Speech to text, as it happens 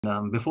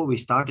Before we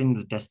start in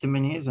the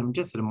testimonies, I'm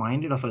just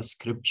reminded of a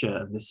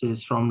scripture. This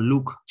is from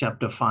Luke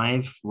chapter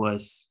 5,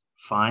 verse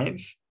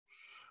 5,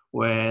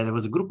 where there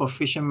was a group of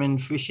fishermen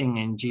fishing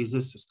and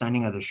Jesus was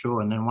standing at the shore.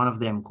 And then one of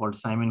them, called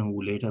Simon,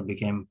 who later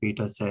became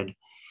Peter, said,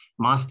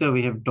 "Master,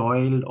 we have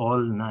toiled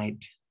all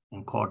night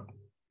and caught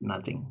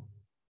nothing."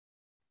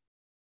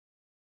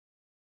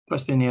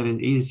 Question here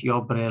is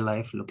your prayer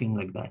life looking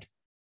like that?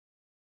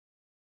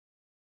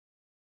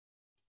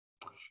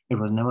 It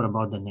was never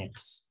about the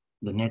nets.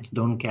 The nets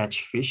don't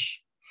catch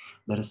fish.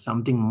 There is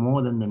something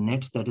more than the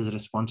nets that is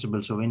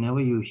responsible. So whenever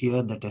you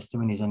hear the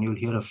testimonies, and you'll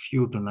hear a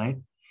few tonight,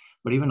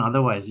 but even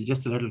otherwise,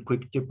 just a little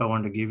quick tip I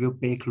want to give you: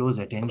 pay close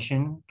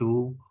attention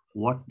to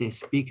what they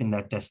speak in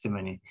that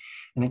testimony,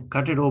 and then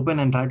cut it open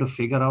and try to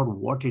figure out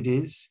what it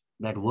is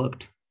that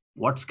worked.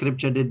 What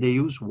scripture did they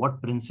use?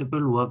 What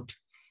principle worked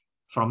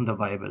from the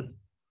Bible?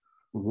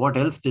 What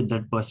else did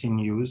that person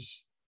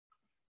use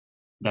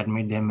that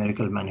made their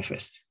miracle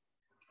manifest?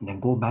 And then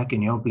go back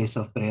in your place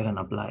of prayer and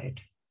apply it.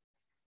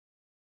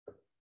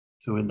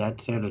 So with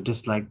that said, I'd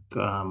just like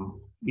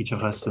each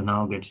of us to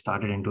now get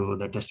started into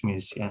the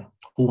testimonies. Yeah.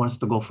 Who wants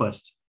to go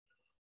first?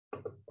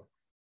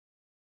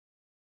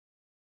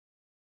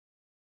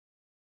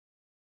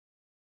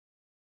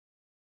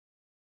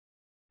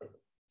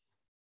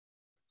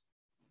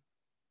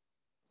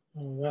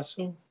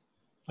 Russell,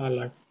 I'd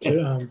like to,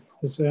 Yes.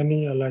 is there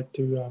any, I'd like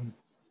to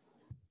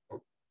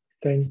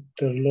thank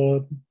the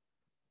Lord,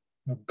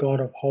 the God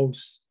of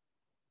hosts,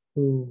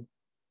 who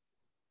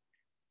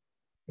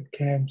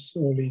camps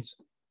all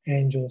these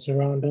angels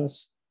around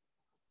us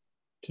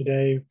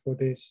today for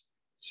these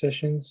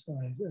sessions.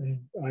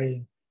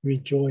 I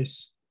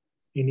rejoice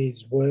in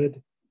His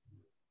word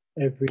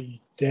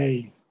every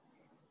day.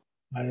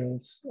 I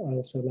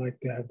also like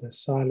to have the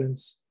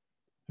silence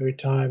every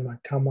time I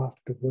come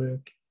after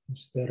work,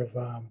 instead of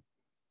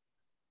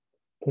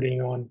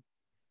putting on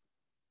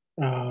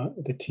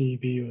the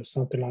TV or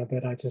something like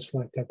that. I just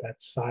like to have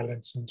that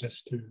silence and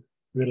just to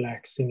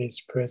relax in His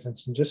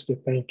presence, and just to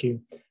thank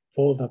Him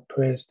for all the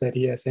prayers that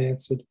He has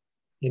answered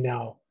in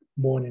our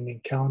morning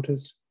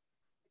encounters.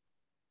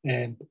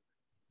 And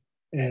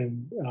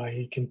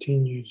He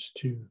continues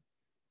to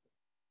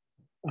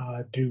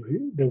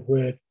do, the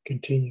word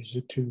continues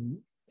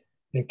to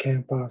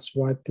encamp us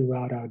right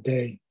throughout our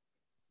day.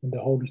 And the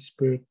Holy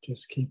Spirit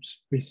just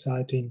keeps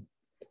reciting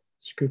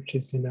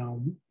scriptures in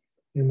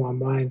my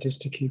mind,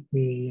 just to keep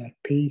me at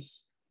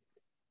peace.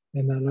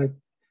 And I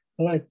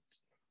like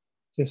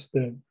just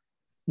in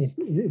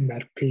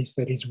that peace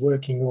that He's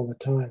working all the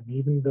time,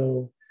 even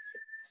though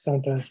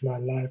sometimes my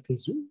life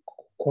is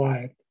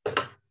quiet.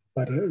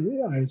 But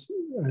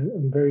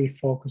I'm very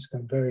focused.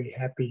 I'm very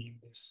happy in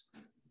this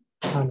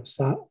kind of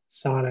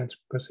silence,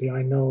 because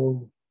I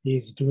know He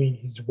is doing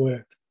His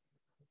work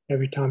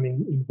every time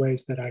in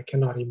ways that I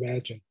cannot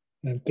imagine,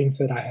 and things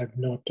that I have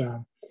not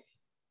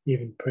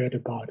even prayed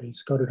about.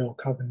 He's got it all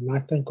covered. And I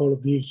thank all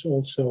of you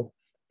also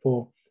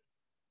for,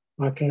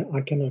 I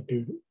cannot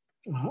do,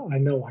 I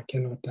know I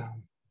cannot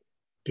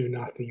do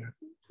nothing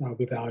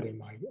without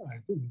Him.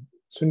 As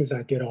soon as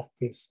I get off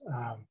this,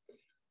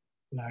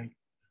 like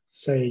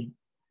say,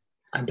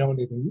 I don't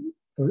even,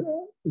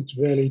 it's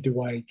rarely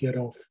do I get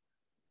off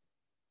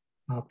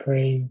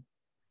praying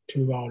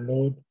to our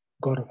Lord,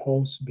 God of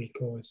hosts,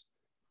 because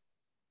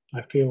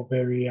I feel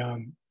very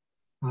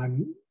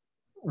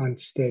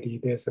unsteady.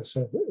 There's a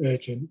sort of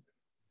urgent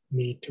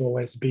need to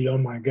always be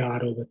on my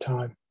guard all the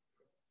time,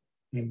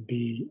 and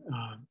be,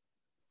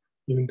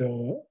 even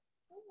though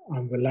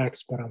I'm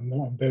relaxed, but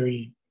I'm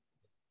very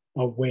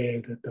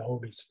aware that the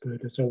Holy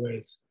Spirit is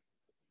always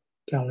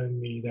telling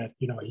me that,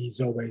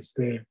 He's always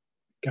there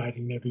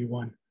guiding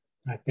everyone.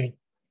 I thank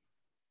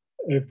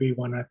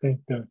everyone. I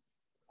think the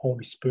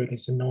Holy Spirit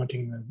is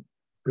anointing the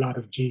blood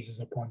of Jesus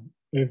upon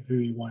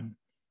everyone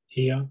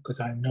here, because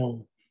I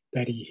know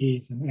that He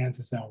hears and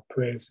answers our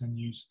prayers, and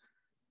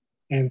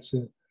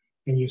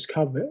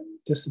cover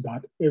just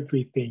about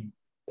everything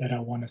that I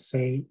want to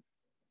say.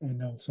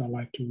 And also I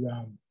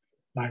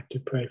like to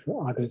pray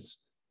for others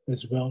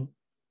as well.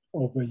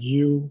 Over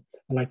you,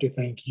 I'd like to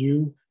thank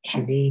you,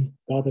 Shalene,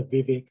 Brother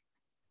Vivek,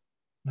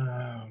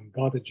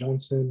 Brother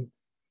Johnson,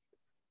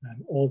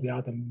 and all the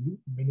other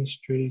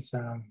ministries,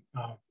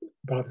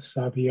 Brother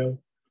Savio,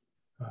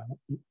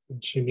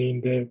 and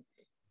Shalene.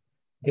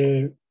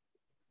 Their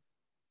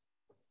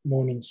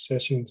morning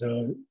sessions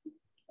are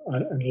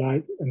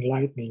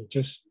enlightening.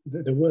 Just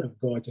the word of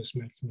God just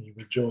makes me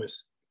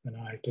rejoice. And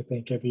I like to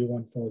thank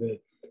everyone for their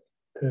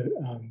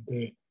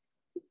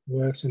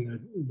works, and the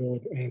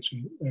Lord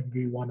answering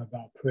every one of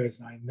our prayers.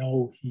 I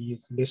know He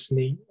is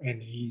listening,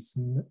 and He's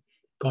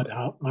got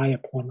our eye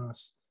upon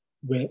us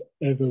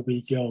wherever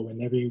we go,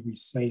 whenever we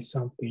say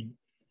something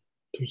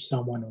to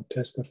someone, or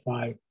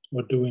testify,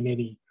 or doing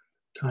any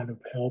kind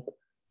of help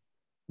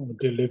or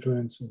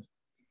deliverance.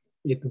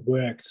 It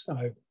works.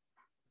 I've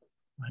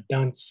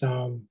done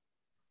some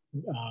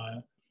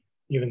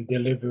even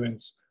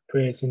deliverance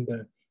prayers in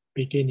the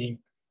beginning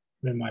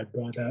when my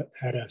brother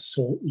had a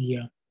sore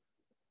ear,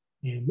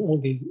 and all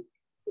the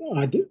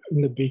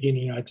in the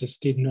beginning, I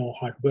just didn't know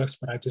how it works,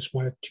 but I just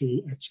wanted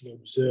to actually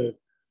observe.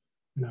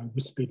 And I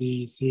whispered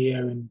in his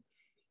ear, and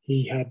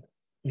he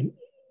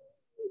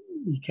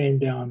came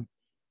down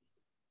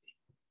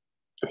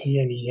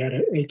here, and he had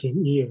an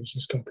aching ear. He was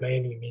just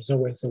complaining. He's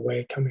always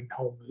away, coming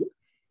home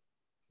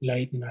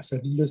late. And I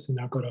said, listen,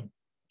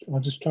 I'll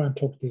just try and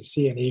talk to his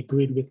ear. And he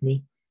agreed with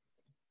me.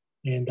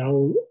 And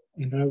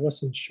I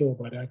wasn't sure,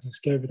 but I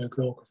just gave it a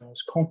go because I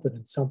was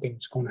confident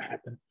something's going to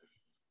happen.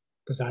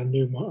 Because I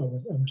knew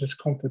I'm just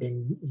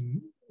confident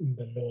in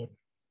the Lord,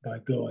 by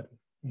God,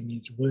 and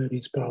His word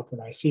is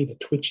powerful. I see the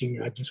twitching.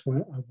 I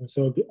was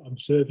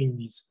observing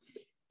this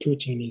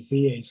twitching in his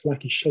ear. It's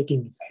like he's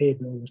shaking his head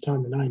all the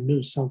time, and I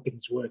knew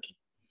something's working.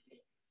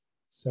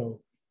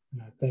 So,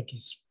 and I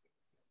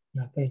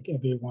thank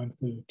everyone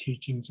for your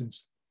teachings,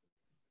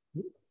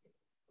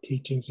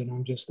 and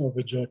I'm just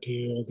overjoyed to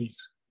hear all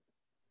these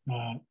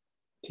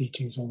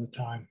teachings all the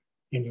time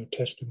and your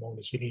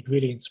testimonies. And it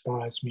really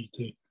inspires me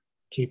to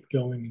keep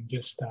going and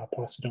just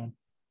pass it on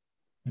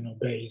and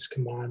obey His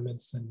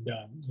commandments, and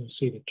you'll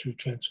see the true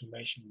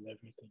transformation in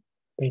everything.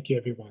 Thank you,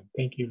 everyone.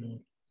 Thank you,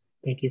 Lord.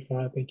 Thank you,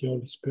 Father. Thank you,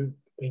 Holy Spirit.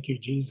 Thank you,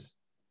 Jesus.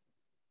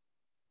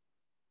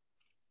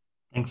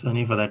 Thanks,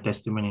 Ani, for that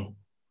testimony.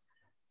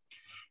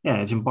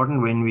 Yeah, it's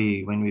important when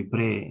we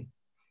pray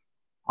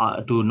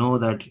to know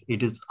that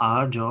it is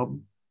our job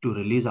to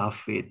release our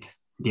faith.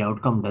 The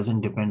outcome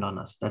doesn't depend on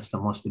us. That's the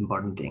most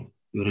important thing.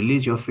 You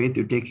release your faith,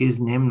 you take His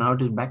name, now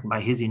it is backed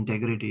by His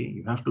integrity.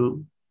 You have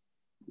to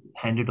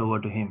hand it over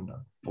to Him.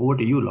 Over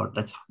to you, Lord.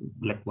 That's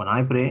like when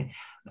I pray,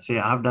 I say,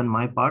 I've done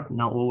my part,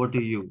 now over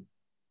to you.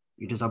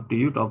 It is up to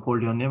you to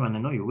uphold your name, and I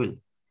know you will.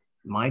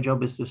 My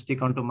job is to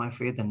stick onto my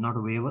faith and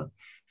not waver.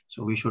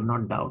 So we should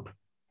not doubt.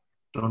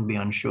 Don't be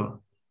unsure.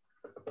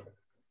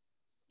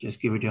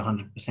 Just give it your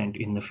 100%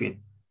 in the faith.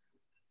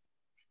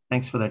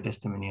 Thanks for that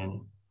testimony,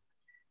 Ani.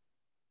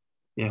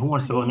 Yeah, who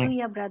wants to go next?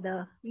 Hallelujah,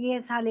 brother.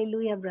 Yes,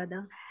 hallelujah,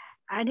 brother.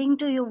 Adding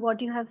to you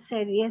what you have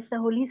said, yes, the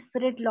Holy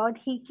Spirit, Lord,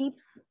 He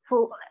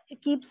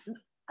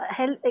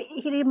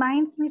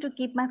reminds me to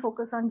keep my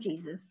focus on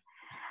Jesus.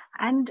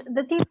 And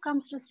the thief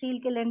comes to steal,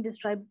 kill, and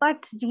destroy, but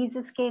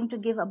Jesus came to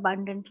give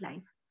abundant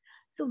life.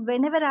 So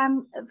whenever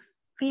I'm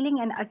feeling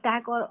an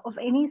attack or of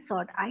any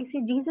sort, I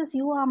say, Jesus,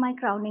 you are my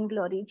crowning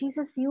glory.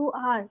 Jesus,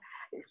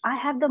 I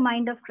have the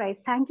mind of Christ.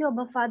 Thank you,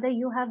 Abba Father.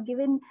 You have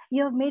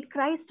made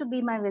Christ to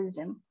be my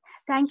wisdom.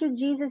 Thank you,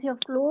 Jesus. You have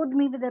clothed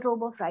me with the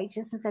robe of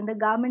righteousness and the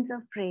garments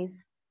of praise.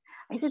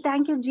 I say,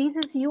 thank you,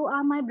 Jesus. You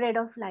are my bread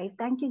of life.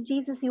 Thank you,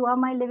 Jesus. You are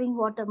my living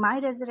water, my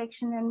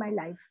resurrection and my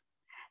life.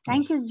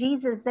 Thank you,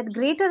 Jesus, that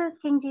greater is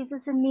King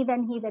Jesus in me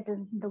than he that is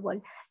in the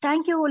world.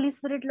 Thank you, Holy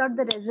Spirit, Lord,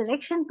 the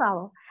resurrection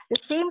power. The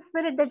same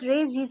Spirit that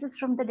raised Jesus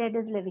from the dead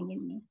is living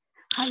in me.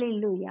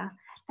 Hallelujah.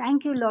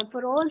 Thank you, Lord,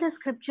 for all the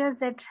scriptures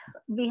that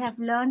we have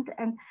learned.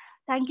 And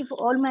thank you for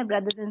all my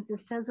brothers and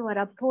sisters who are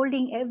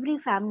upholding every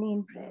family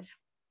in prayer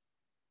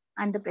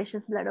and the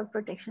precious blood of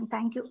protection.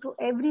 Thank you to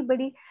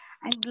everybody,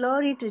 and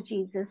glory to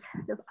Jesus,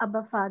 the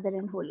Abba Father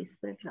and Holy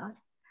Spirit, Lord.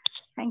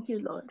 Thank you,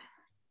 Lord.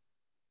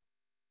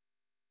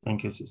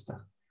 Thank you,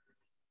 sister.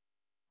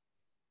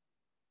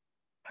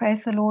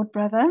 Praise the Lord,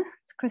 brother.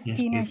 It's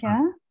Christina Yes,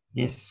 here.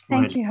 Yes.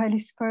 Thank you, Holy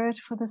Spirit,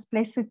 for this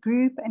blessed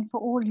group and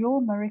for all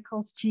your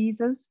miracles,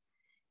 Jesus.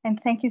 And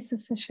thank you,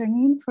 Sister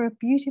Shanine, for a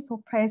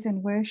beautiful praise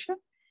and worship,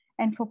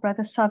 and for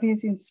Brother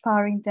Savio's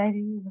inspiring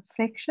daily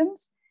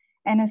reflections,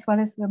 and as well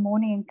as the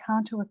morning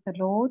encounter with the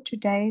Lord.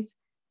 Today's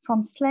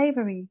From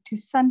Slavery to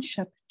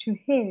Sonship to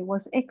Hair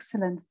was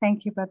excellent.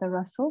 Thank you, Brother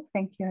Russell.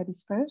 Thank you, Holy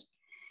Spirit.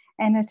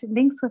 And it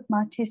links with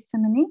my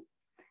testimony.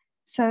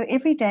 So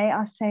every day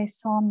I say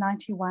Psalm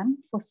 91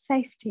 for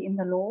safety in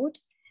the Lord.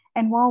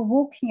 And while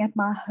walking at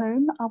my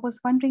home, I was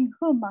wondering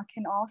whom I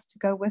can ask to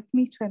go with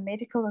me to a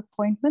medical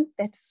appointment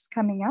that's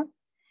coming up.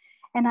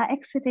 And I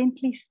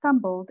accidentally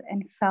stumbled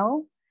and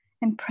fell.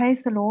 And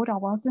praise the Lord, I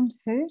wasn't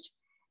hurt,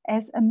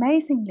 as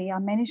amazingly I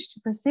managed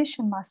to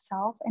position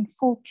myself and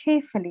fall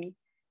carefully.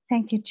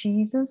 Thank you,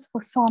 Jesus,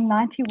 for Psalm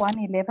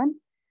 91:11.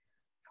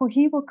 For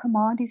he will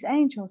command his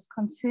angels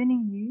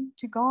concerning you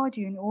to guard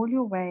you in all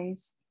your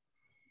ways.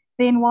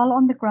 Then while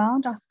on the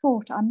ground, I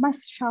thought I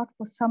must shout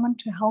for someone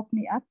to help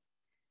me up.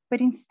 But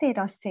instead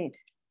I said,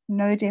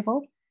 no,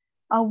 devil,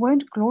 I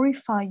won't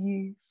glorify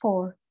you,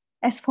 for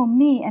as for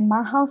me and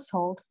my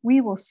household,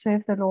 we will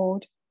serve the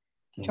Lord.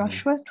 Amen.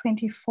 Joshua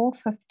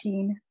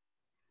 24:15.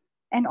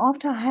 And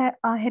after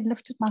I had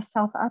lifted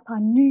myself up, I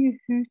knew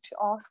who to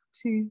ask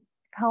to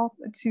help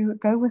to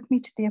go with me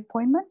to the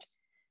appointment,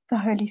 the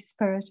Holy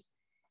Spirit,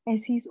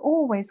 as he's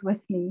always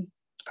with me.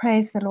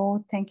 Praise the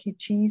Lord. Thank you,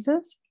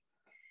 Jesus.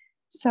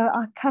 So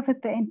I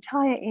covered the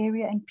entire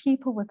area and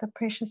people with the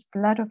precious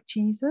blood of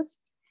Jesus.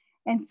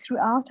 And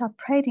throughout I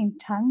prayed in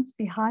tongues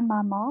behind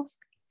my mask.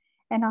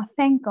 And I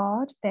thank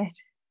God that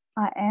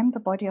I am the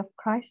body of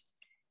Christ.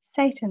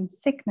 Satan,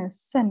 sickness,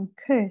 sin,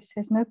 curse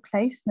has no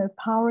place, no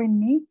power in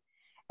me,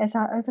 as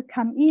I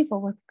overcome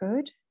evil with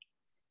good.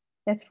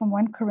 That's from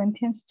 1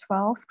 Corinthians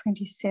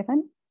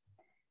 12:27.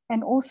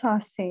 And also I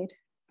said,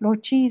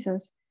 Lord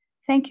Jesus,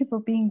 thank you for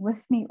being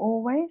with me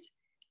always.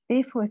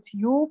 Therefore, it's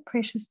your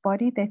precious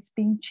body that's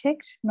being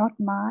checked, not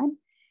mine.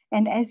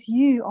 And as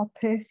you are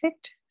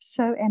perfect,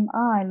 so am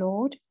I,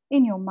 Lord.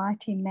 In your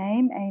mighty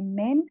name,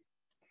 amen.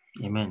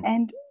 Amen.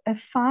 And a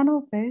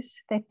final verse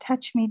that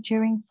touched me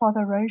during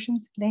Father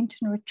Rojan's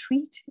Lenten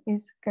retreat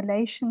is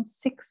Galatians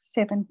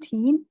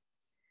 6:17.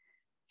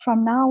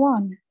 From now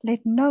on,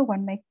 let no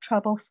one make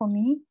trouble for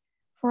me,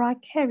 for I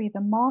carry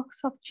the marks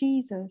of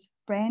Jesus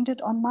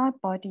branded on my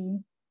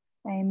body.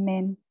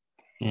 Amen.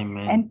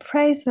 Amen. And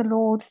praise the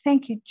Lord.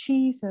 Thank you,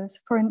 Jesus,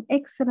 for an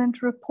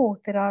excellent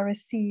report that I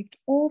received,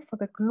 all for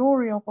the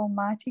glory of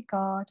Almighty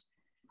God.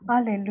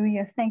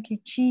 Hallelujah. Thank you,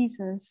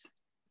 Jesus.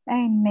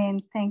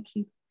 Amen. Thank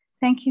you.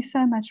 Thank you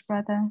so much,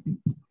 brother.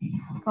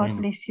 God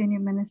Amen. bless you in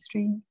your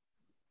ministry.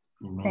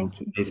 Amen. Thank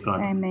you. Praise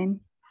God.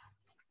 Amen.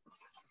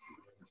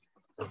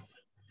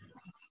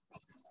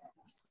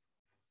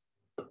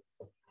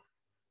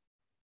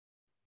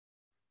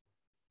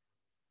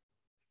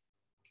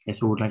 Yes,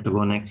 who would like to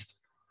go next?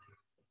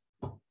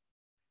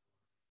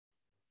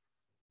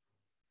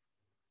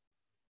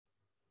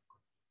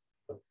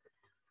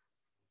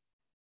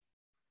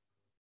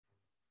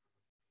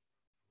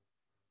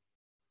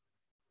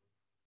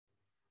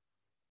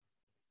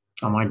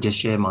 I might just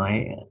share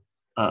my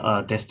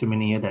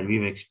testimony here that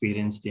we've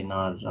experienced in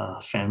our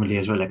family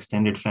as well,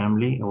 extended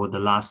family. Over the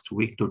last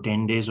week to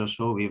 10 days or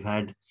so, we've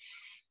had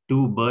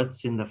 2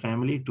 births in the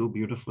family, 2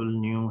 beautiful,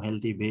 new,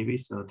 healthy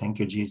babies. So thank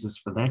you, Jesus,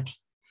 for that.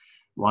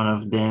 One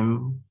of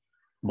them,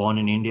 born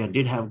in India,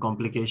 did have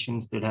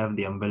complications, did have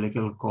the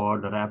umbilical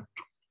cord wrapped,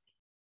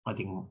 I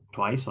think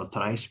twice or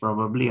thrice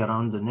probably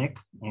around the neck.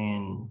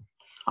 And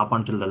up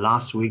until the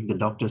last week, the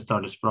doctors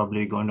thought it's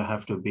probably going to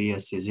have to be a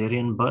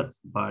cesarean birth,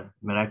 but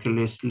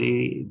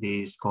miraculously,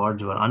 these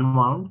cords were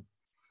unwound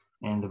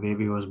and the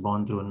baby was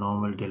born through a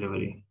normal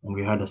delivery. And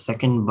we had a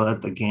second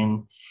birth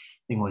again,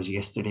 I think it was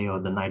yesterday or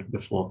the night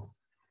before.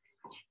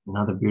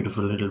 Another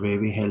beautiful little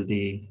baby,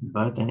 healthy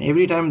birth. And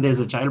every time there's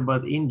a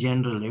childbirth in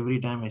general,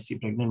 every time I see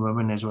pregnant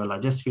women as well, I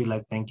just feel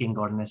like thanking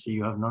God and I say,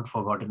 you have not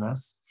forgotten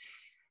us.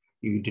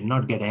 You did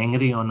not get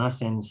angry on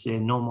us and say,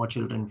 no more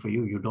children for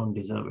you. You don't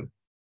deserve it.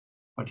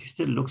 But he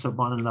still looks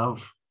upon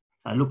love,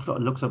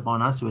 looks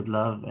upon us with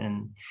love,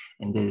 and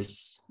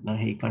there's,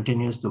 he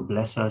continues to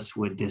bless us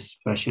with this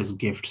precious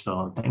gift.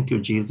 So thank you,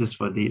 Jesus,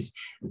 for these.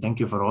 And thank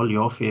you for all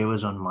your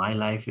favors on my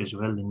life as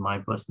well, in my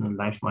personal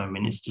life, my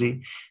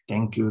ministry.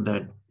 Thank you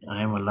that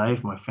I am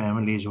alive, my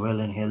family is well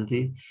and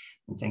healthy.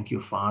 And thank you,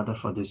 Father,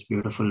 for this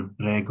beautiful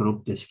prayer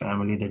group, this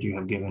family that you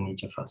have given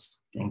each of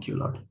us. Thank you,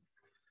 Lord.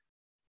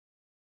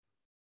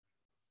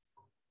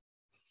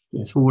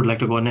 Yes, who would like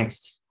to go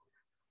next?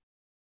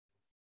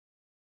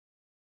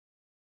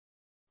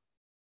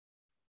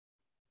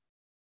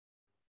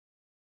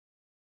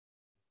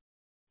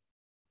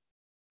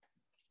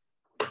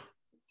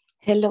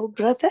 Hello,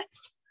 brother.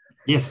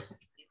 Yes.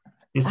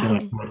 Yes,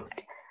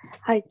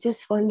 I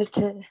just wanted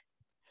to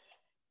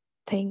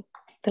thank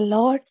the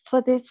Lord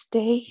for this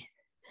day,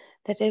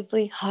 that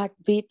every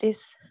heartbeat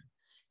is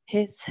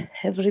His,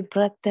 every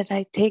breath that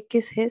I take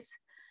is His.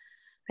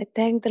 I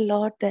thank the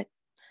Lord that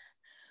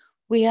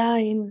we are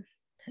in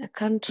a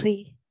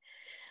country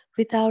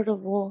without a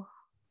war,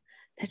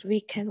 that we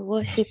can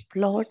worship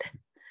Lord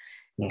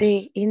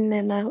day in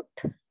and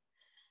out.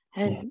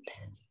 And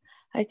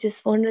I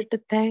just wanted to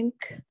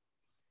thank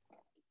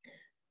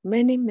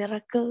many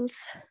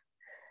miracles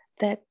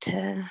that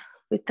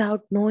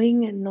without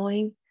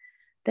knowing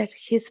that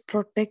His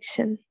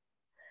protection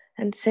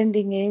and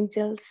sending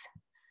angels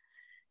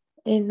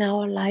in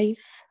our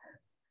life,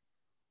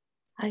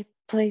 I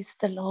praise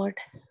the Lord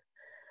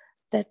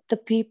that the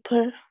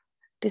people,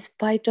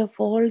 despite of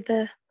all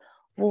the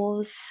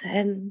wars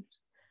and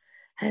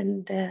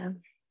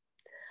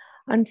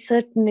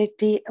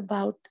uncertainty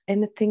about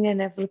anything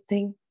and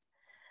everything,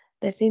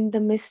 that in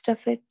the midst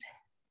of it,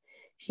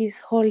 He's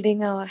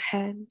holding our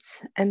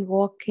hands and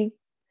walking.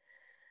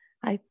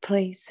 I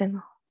praise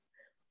and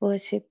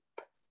worship.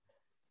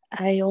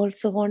 I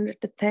also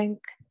wanted to thank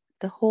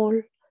the whole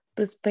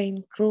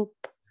Brisbane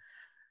group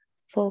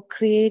for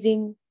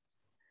creating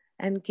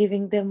and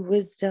giving them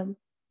wisdom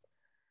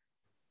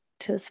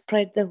to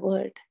spread the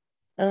word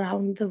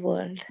around the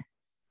world.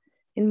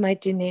 In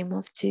mighty name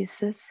of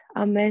Jesus.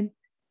 Amen.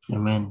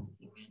 Amen.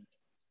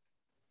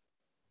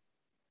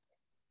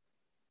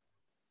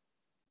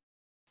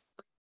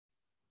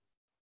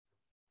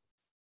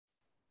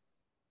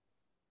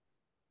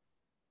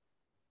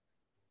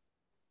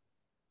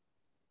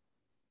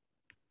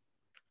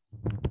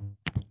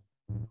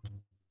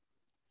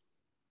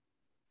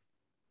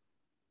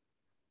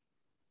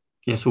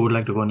 Yes, who would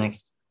like to go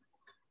next?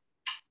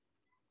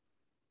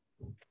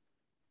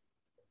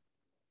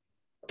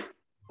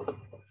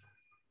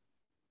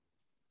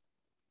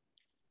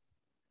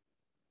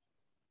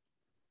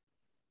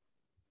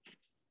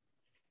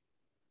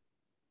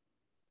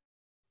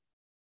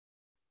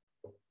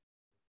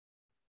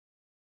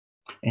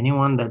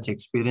 Anyone that's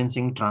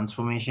experiencing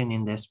transformation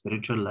in their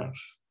spiritual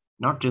life,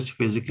 not just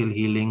physical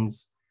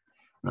healings,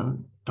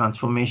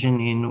 Transformation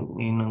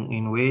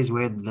in ways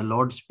where the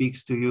Lord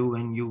speaks to you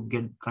and you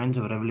get kinds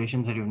of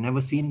revelations that you've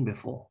never seen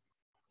before.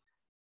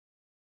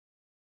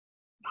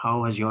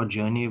 How has your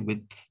journey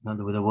with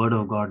the Word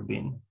of God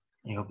been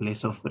in your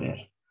place of prayer?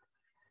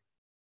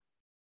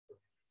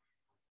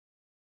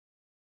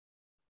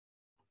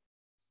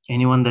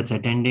 Anyone that's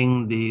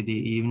attending the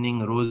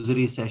evening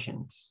rosary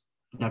sessions,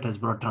 that has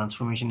brought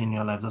transformation in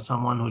your lives, or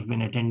someone who's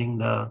been attending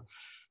the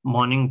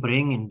morning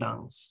praying in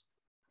tongues,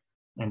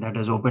 and that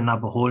has opened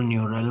up a whole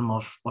new realm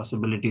of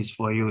possibilities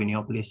for you in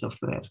your place of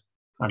prayer.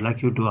 I'd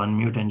like you to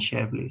unmute and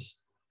share, please.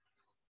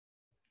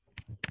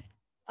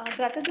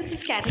 Brother, this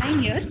is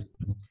Caroline here.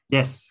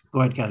 Yes,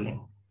 go ahead,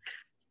 Caroline.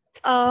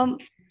 I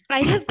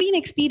have been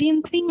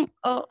experiencing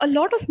a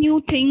lot of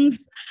new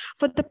things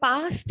for the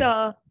past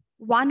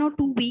 1 or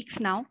 2 weeks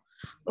now.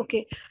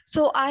 Okay,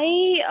 so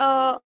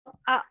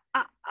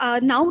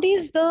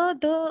nowadays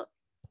the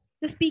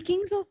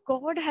speakings of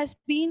God has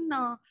been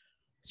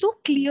so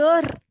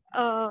clear.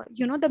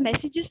 The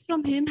messages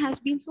from Him has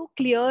been so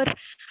clear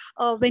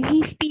when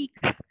He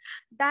speaks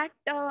that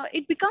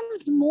it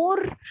becomes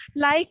more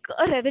like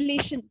a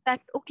revelation that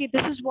okay,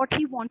 this is what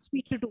He wants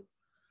me to do.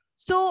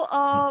 So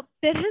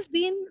there has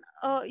been,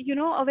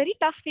 a very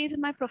tough phase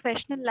in my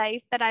professional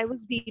life that I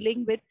was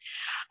dealing with.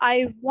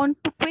 I want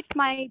to quit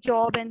my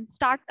job and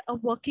start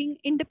working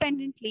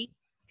independently.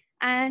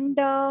 And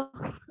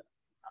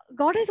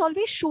God has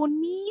always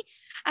shown me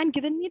and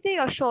given me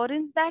the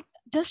assurance that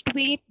just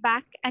wait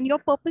back and your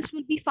purpose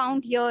will be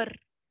found here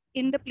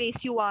in the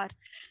place you are.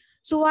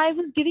 So I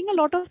was giving a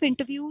lot of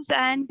interviews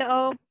and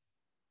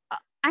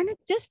it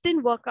just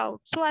didn't work out.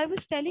 So I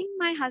was telling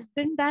my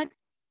husband that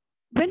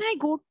when I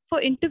go for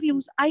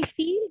interviews, I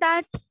feel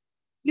that,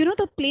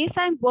 the place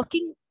I'm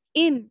working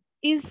in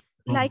is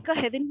like a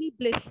heavenly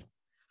bliss.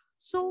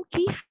 So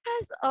he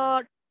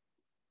has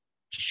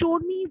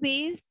showed me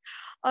ways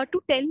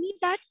to tell me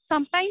that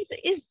sometimes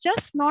it's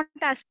just not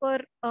as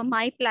per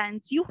my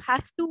plans. You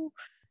have to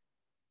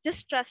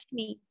just trust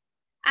me.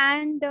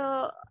 And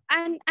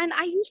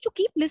I used to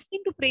keep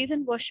listening to praise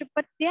and worship,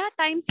 but there are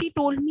times he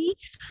told me,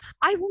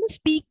 I want to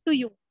speak to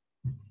you.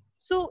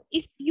 So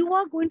if you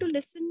are going to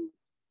listen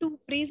to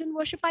praise and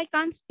worship, I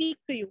can't speak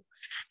to you.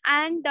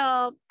 And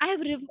I have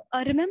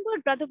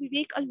remembered Brother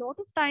Vivek a lot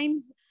of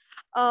times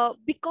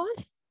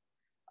because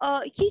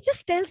he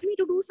just tells me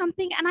to do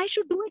something and I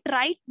should do it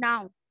right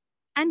now.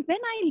 And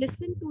when I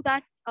listen to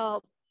that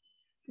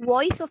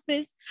voice of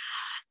his,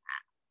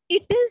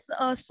 it is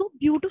so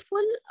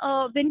beautiful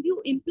when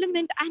you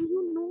implement and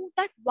you know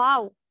that,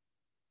 wow,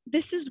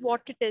 this is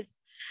what it is.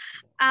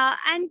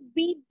 And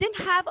we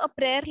didn't have a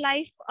prayer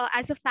life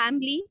as a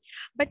family,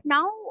 but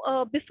now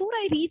before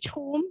I reach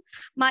home,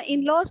 my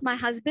in-laws, my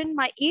husband,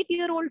 my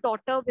 8-year-old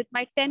daughter with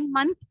my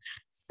 10-month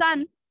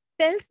son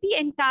they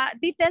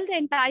tell the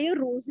entire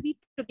rosary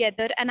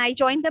together, and I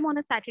join them on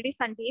a Saturday,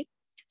 Sunday.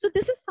 So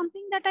this is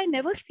something that I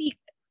never seeked.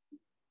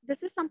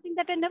 This is something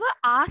that I never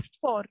asked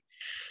for.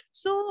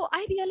 So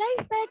I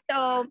realized that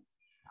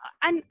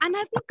and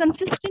I've been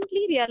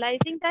consistently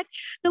realizing that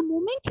the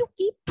moment you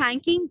keep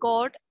thanking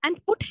God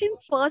and put Him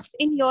first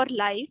in your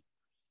life,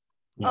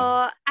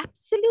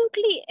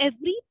 absolutely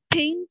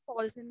everything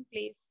falls in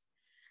place.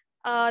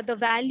 The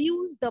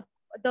values, the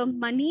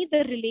money,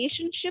 the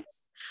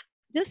relationships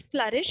just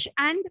flourish,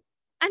 and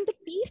the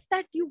peace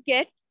that you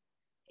get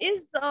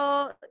is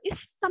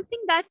something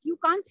that you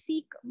can't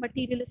seek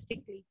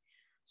materialistically.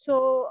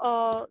 So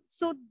I'm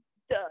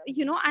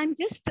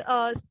just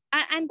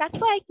and that's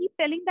why I keep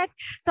telling that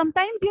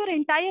sometimes your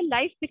entire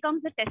life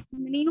becomes a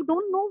testimony. You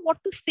don't know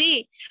what to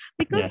say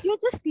because you're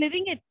just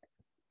living it.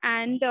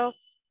 And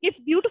it's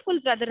beautiful,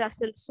 Brother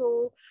Russell.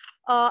 So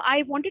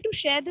I wanted to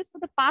share this for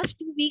the past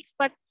 2 weeks,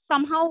 but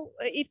somehow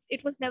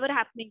it was never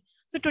happening.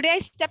 So today I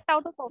stepped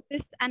out of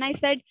office and I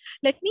said,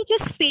 let me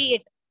just say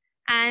it.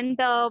 And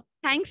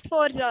thanks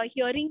for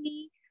hearing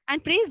me,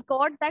 and praise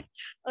God that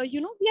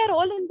we are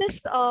all in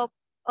this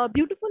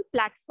beautiful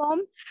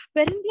platform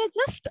wherein we are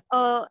just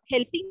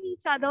helping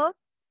each other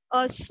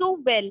so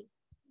well.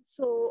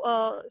 So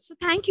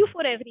thank you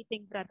for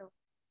everything, brother.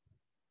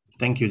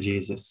 Thank you,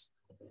 Jesus.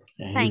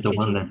 Yeah, He's the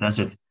one that does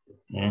it.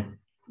 Yeah.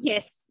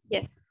 Yes.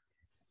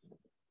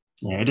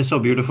 Yeah, it is so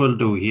beautiful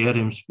to hear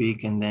him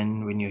speak, and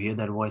then when you hear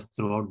that voice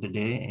throughout the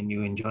day and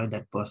you enjoy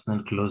that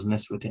personal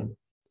closeness with him,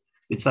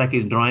 it's like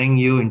he's drawing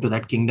you into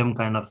that kingdom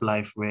kind of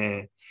life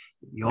where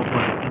your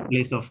personal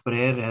place of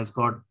prayer has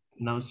got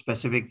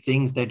specific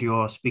things that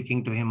you're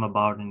speaking to him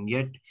about, and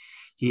yet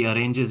he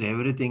arranges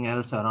everything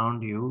else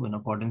around you in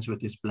accordance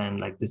with his plan,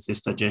 like the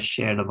sister just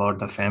shared about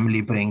the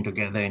family praying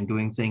together and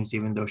doing things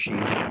even though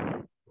she's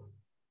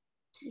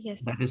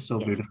that is so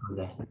beautiful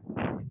there.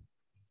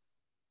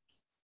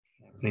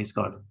 Praise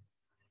God.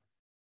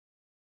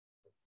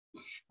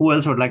 Who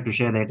else would like to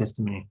share their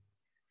testimony?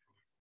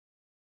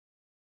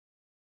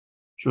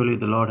 Surely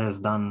the Lord has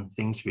done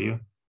things for you.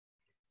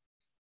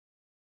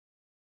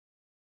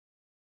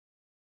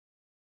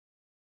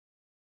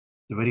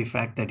 The very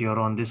fact that you're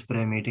on this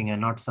prayer meeting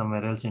and not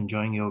somewhere else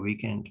enjoying your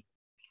weekend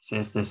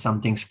says there's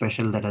something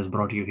special that has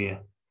brought you here.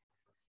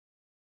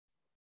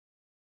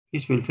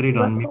 Please feel free to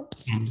Russell,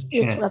 unmute and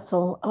yes, share.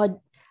 Russell,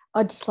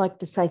 I'd just like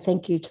to say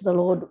thank you to the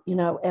Lord. You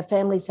know, our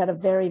family's had a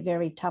very,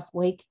 very tough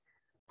week,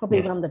 probably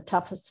Yes. one of the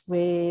toughest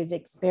we've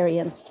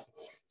experienced.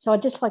 So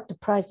I'd just like to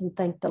praise and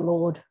thank the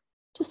Lord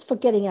just for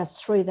getting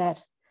us through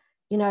that.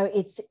 You know,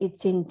 it's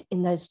in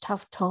those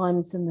tough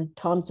times and the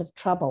times of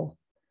trouble.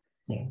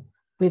 Yeah.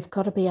 We've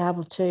got to be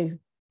able to,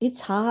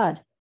 it's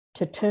hard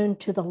to turn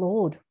to the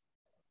Lord.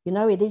 You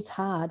know, it is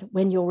hard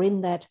when you're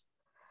in that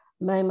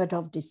moment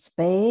of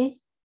despair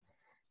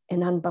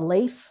and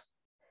unbelief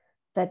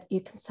that you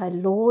can say,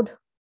 Lord,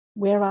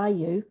 where are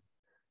you?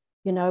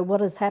 You know,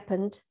 what has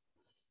happened?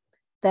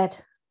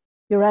 That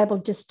you're able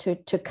just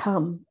to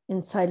come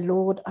and say,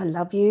 Lord, I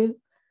love you.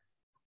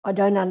 I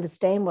don't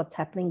understand what's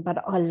happening,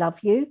 but I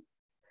love you.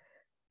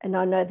 And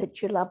I know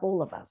that you love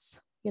all of us,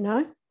 you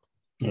know?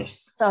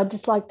 Yes. So I'd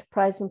just like to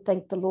praise and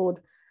thank the Lord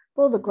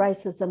for all the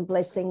graces and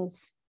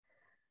blessings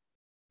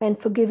and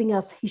for giving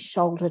us his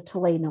shoulder to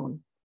lean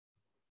on.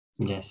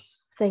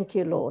 Yes. Thank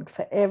you, Lord,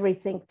 for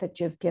everything that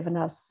you've given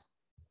us,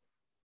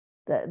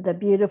 the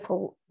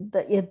beautiful,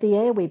 the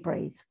air we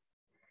breathe.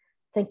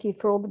 Thank you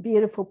for all the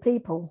beautiful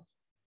people,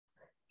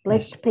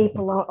 blessed Yes.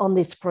 people on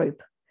this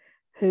group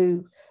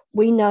who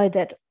we know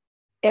that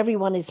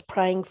everyone is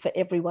praying for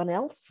everyone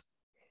else,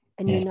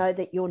 and Yes. you know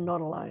that you're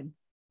not alone.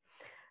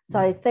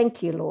 So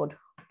thank you, Lord.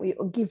 We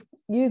give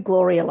you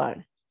glory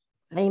alone.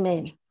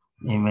 Amen.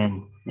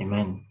 Amen.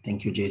 Amen.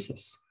 Thank you,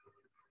 Jesus.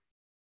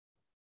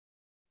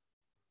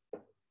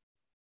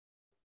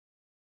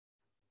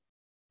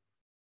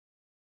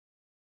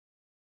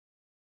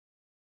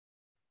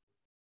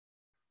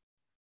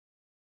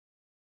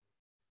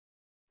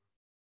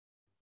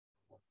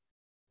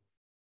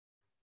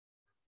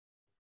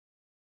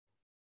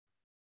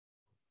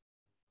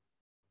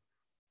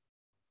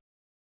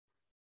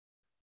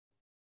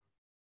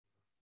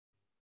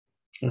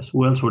 Yes.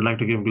 Who else would like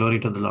to give glory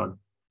to the Lord?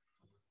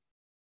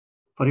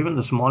 For even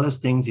the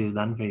smallest things he's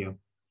done for you.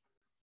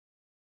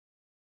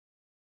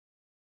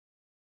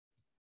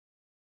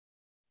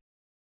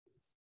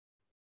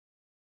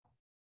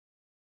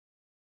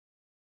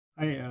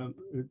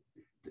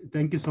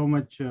 Thank you so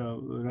much,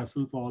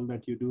 Russell, for all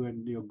that you do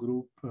and your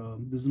group.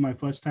 This is my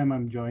first time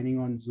I'm joining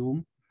on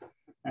Zoom,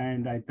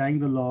 and I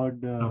thank the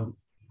Lord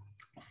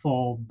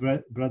for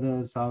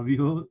Brother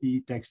Savio.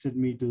 He texted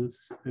me to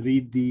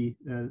read the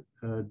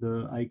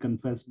I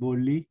Confess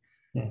Boldly.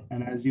 Yeah.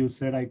 And as you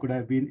said, I could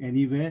have been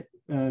anywhere.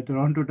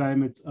 Toronto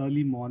time, it's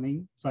early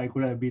morning, so I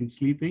could have been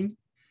sleeping.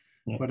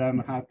 Yeah. But I'm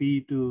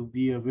happy to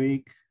be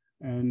awake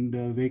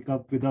and wake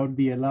up without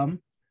the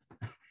alarm.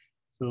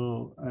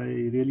 So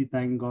I really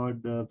thank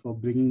God for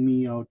bringing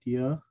me out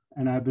here.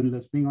 And I've been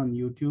listening on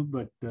YouTube,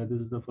 but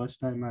this is the first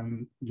time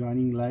I'm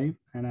joining live,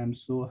 and I'm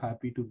so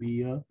happy to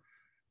be here.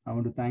 I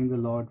want to thank the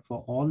Lord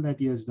for all that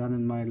he has done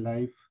in my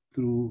life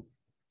through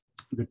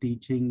the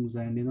teachings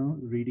and, you know,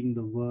 reading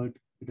the word.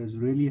 It has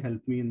really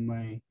helped me in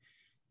my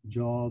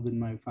job, in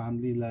my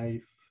family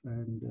life,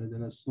 and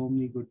there are so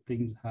many good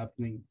things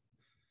happening.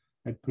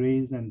 I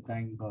praise and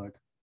thank God.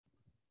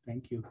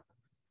 Thank you.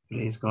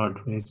 Praise God.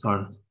 Praise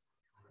God.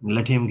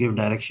 Let him give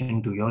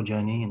direction to your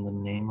journey in the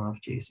name of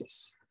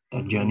Jesus.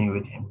 That journey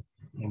with him.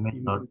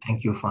 Amen. Lord,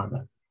 thank you,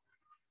 Father.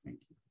 Thank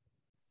you.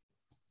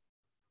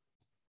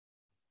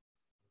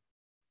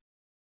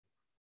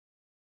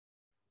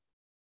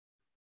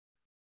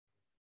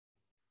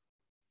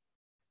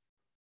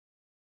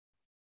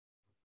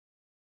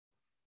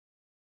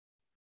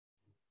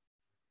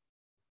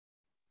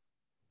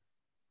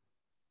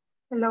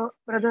 Hello,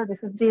 brother.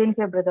 This is Jane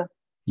here, brother.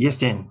 Yes,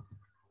 Jane.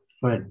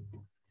 Go ahead.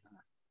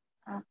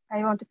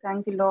 I want to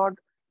thank the Lord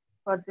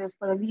for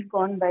the week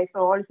gone by,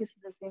 for all his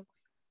blessings.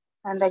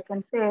 And I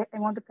can say I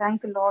want to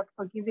thank the Lord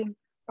for giving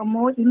a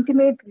more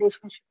intimate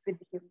relationship with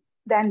him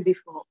than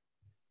before.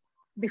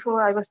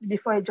 Before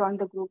I joined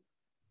the group.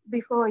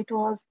 Before it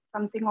was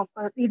something of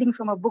a reading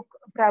from a book,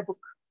 a prayer book.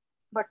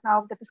 But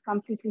now that is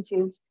completely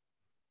changed.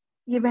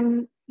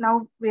 Even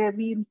now where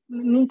we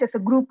meet as a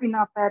group in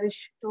our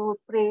parish to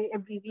pray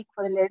every week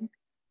for the Lent,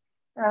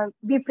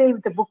 we pray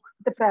with the book,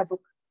 the prayer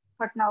book.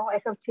 But now I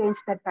have changed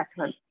that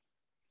pattern.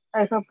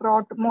 I have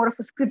brought more of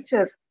a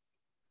scripture,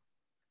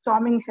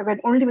 storming heaven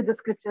only with the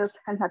scriptures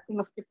and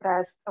nothing of the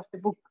prayers of the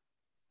book.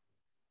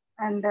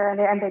 And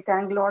I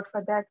thank Lord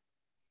for that.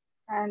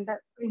 And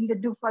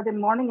for the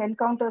morning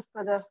encounters,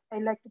 brother, I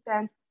like to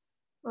thank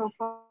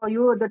for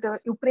you that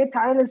you pray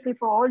tirelessly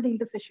for all the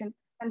intercession.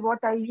 And what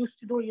I used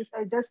to do is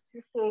I just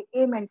say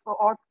amen for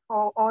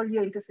all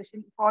your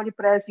intercession, for all the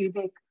prayers you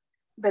make,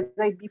 whether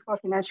it be for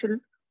financial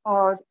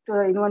or to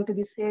anyone to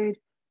be saved,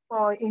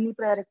 or any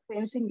prayer,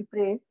 anything you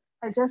pray.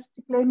 I just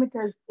claim it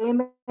as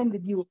amen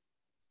with you.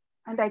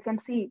 And I can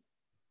see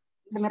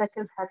the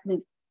miracles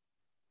happening.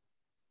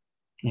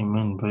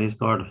 Amen. Praise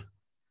God.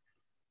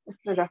 Yes,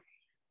 brother.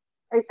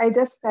 I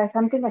just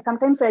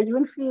sometimes I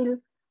even feel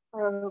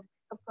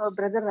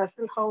Brother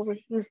Russell how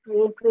he's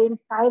praying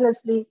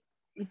tirelessly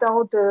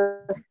without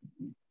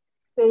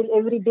fail.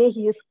 Every day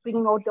he is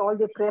bringing out all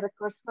the prayer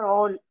requests for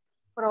all.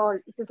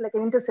 It is like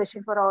an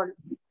intercession for all.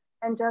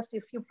 And just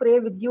if you pray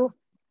with you,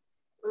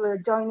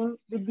 joining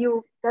with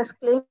you, just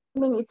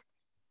claiming it,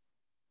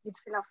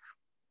 it's enough.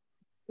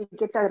 We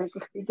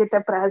get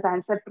a prayers,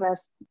 answered prayers.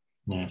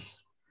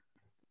 Yes.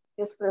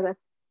 Yes, brother.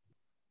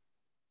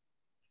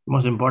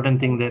 Most important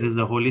thing there is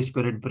the Holy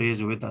Spirit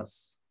prays with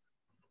us.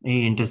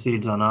 He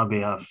intercedes on our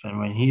behalf. And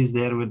when he's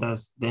there with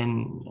us,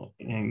 then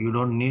you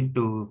don't need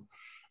to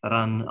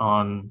run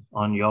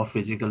on your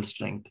physical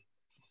strength.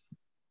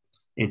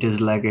 It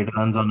is like it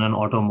runs on an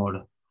auto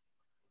mode.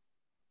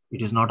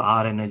 It is not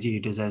our energy.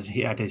 It is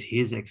at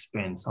his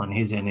expense, on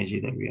his energy,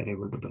 that we are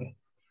able to pray.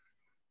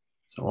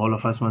 So all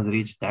of us must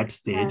reach that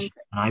stage.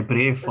 And I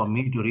pray for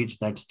me to reach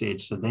that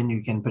stage. So then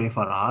you can pray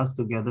for us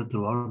together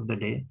throughout the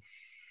day.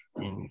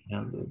 And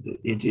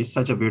it's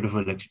such a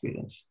beautiful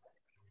experience.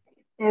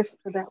 Yes,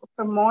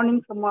 from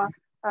morning,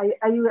 I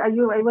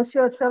was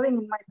here serving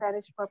in my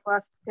parish for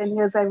past 10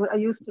 years. I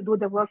used to do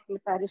the work in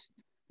the parish.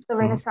 So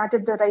when I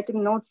started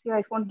writing notes here,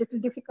 I found it a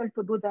little difficult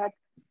to do that.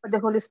 But the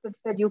Holy Spirit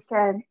said, you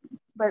can.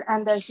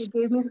 And he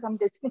gave me some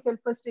destiny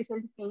helpers to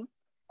help me.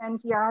 And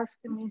he asked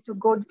me to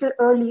go a little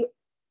early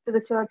to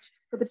the church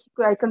so that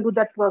I can do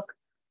that work.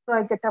 So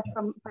I get up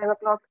from 5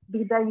 o'clock,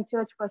 be there in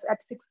church first at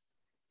 6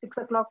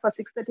 o'clock for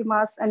 6:30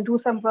 Mass, and do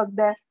some work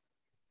there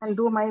and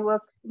do my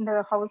work in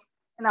the house.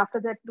 And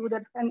after that, do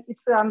that. And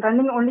I'm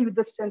running only with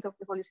the strength of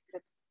the Holy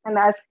Spirit. And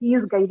as he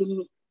is guiding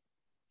me.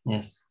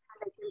 Yes.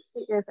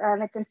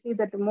 And I can see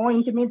that the more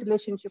intimate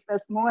relationship,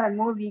 as more and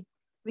more we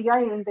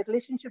are in the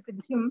relationship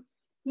with him,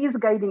 he's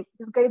guiding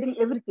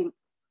everything.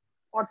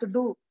 What to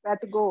do, where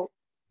to go,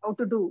 how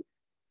to do.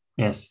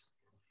 Yes.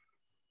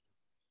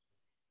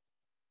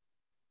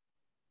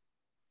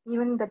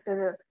 Even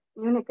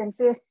I can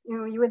say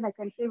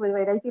when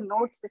I writing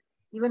notes,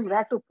 even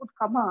where to put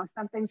comma,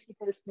 sometimes he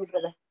tells me,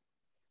 brother.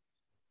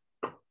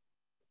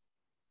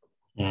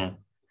 Yeah.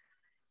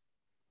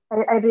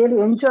 I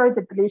really enjoy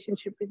the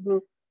relationship with me.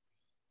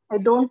 I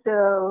don't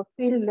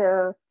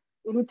feel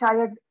any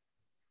tired,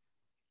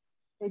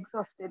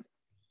 exhausted.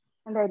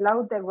 And I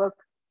love the work.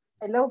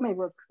 I love my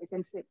work, I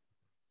can say.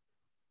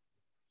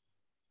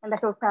 And I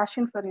have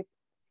passion for it.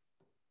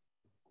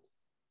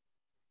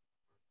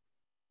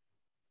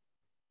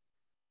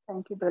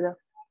 Thank you, brother.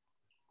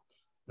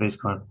 Praise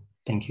God.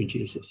 Thank you,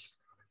 Jesus.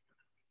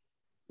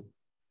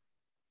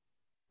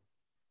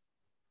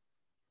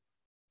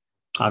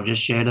 I've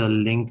just shared a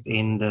link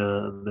in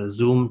the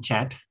Zoom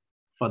chat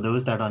for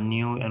those that are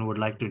new and would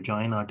like to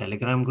join our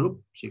Telegram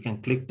group. So you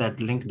can click that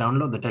link,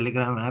 download the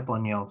Telegram app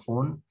on your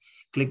phone,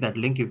 click that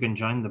link, you can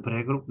join the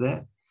prayer group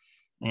there,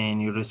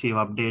 and you receive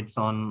updates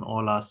on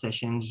all our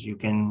sessions. You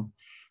can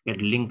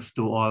get links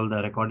to all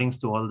the recordings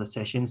to all the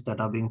sessions that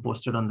are being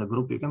posted on the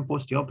group. You can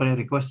post your prayer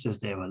requests as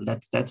there. Well,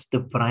 that's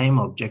the prime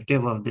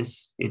objective of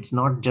this. It's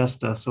not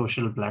just a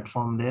social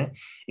platform there.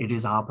 It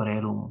is our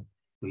prayer room.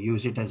 We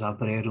use it as our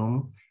prayer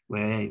room,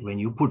 where when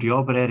you put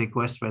your prayer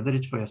request, whether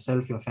it's for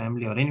yourself, your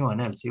family, or anyone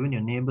else, even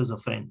your neighbors or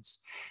friends,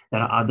 there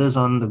are others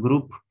on the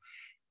group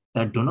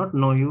that do not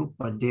know you,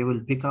 but they will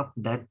pick up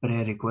that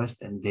prayer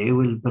request and they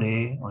will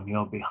pray on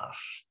your behalf.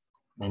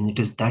 And it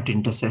is that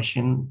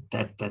intercession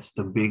that's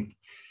the big,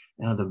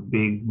 the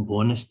big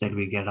bonus that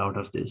we get out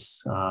of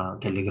this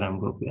Telegram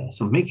group. Yeah.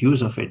 So make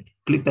use of it.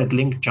 Click that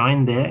link,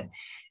 join there,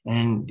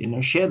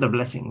 and share the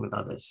blessing with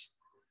others.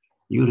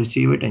 You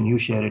receive it and you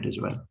share it as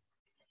well.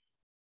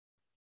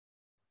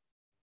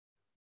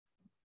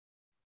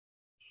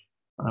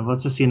 I've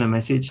also seen a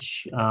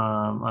message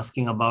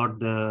asking about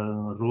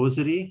the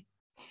rosary.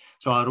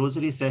 So our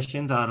rosary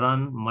sessions are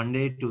run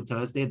Monday to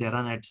Thursday. They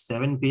run at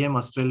 7 p.m.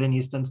 Australian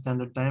Eastern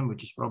Standard Time,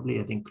 which is probably,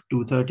 I think,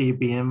 2:30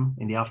 p.m.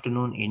 in the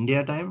afternoon,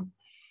 India time.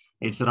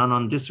 It's run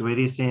on this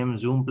very same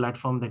Zoom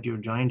platform that you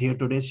joined here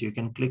today. So you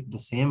can click the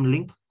same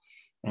link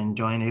and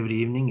join every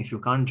evening. If you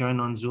can't join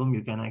on Zoom,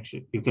 you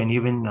can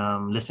even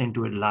listen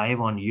to it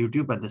live on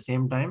YouTube at the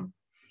same time,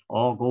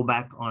 or go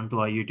back onto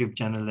our YouTube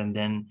channel and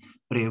then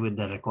pray with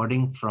the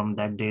recording from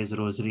that day's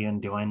Rosary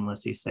and Divine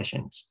Mercy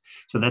sessions.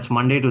 So that's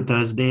Monday to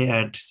Thursday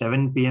at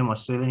 7 p.m.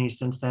 Australian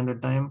Eastern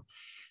Standard Time,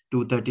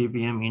 2:30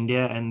 p.m.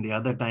 India, and the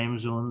other time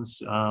zones,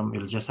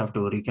 you'll just have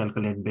to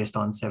recalculate based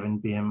on 7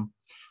 p.m.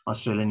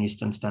 Australian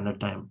Eastern Standard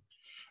Time.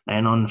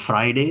 And on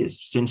Fridays,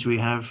 since we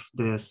have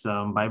this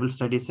Bible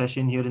study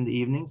session here in the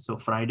evening, so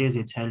Fridays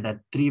it's held at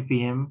 3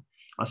 p.m.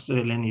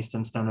 Australian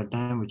Eastern Standard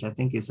Time, which I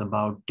think is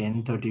about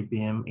 10:30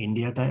 p.m.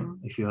 India time.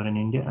 If you are in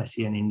India, I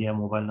see an India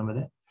mobile number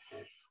there.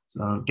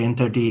 So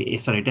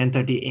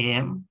 10:30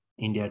 a.m.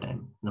 India time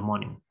in the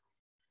morning.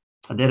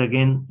 There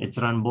again, it's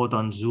run both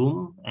on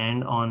Zoom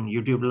and on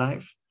YouTube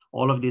Live.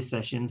 All of these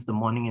sessions, the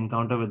morning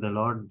encounter with the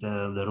Lord,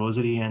 the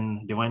Rosary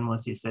and Divine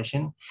Mercy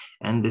session,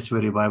 and this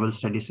very Bible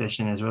study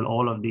session as well,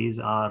 all of these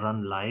are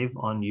run live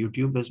on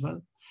YouTube as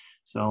well.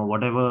 So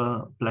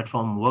whatever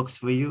platform works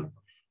for you,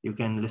 you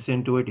can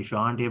listen to it. If you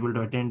aren't able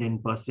to attend in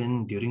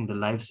person during the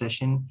live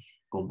session,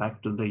 go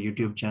back to the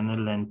YouTube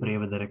channel and pray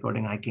with the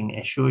recording. I can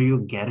assure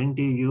you,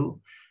 guarantee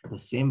you, the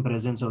same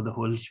presence of the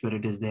Holy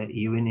Spirit is there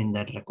even in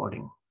that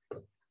recording.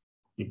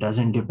 It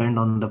doesn't depend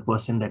on the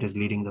person that is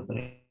leading the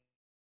prayer.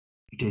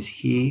 It is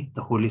He,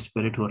 the Holy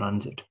Spirit, who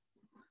runs it.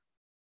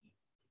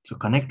 So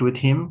connect with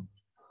him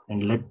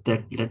and let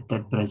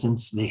that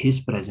presence,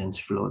 his presence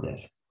flow there.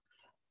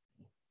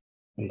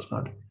 Praise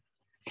God.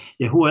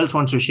 Yeah, who else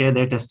wants to share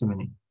their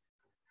testimony?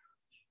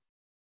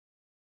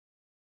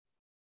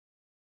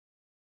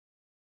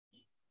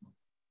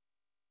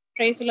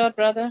 Praise the Lord,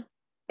 brother.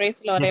 Praise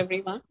the Lord, Yes.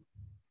 everyone.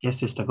 Yes,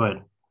 sister, go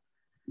ahead.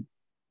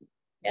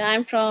 Yeah,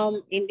 I'm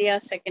from India,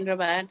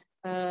 Secunderabad.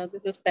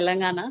 This is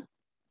Telangana.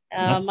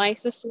 My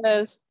sister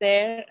is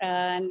there,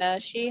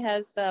 and she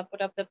has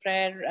put up the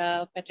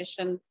prayer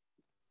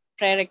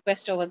prayer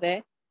request over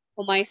there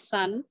for my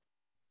son.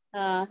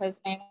 His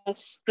name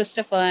is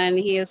Christopher, and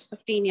he is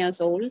 15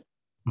 years old.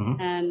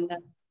 Mm-hmm. And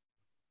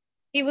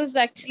he was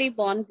actually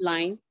born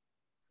blind.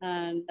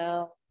 And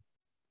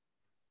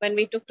when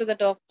we took to the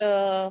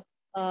doctor,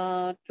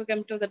 took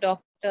him to the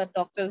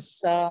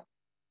doctors.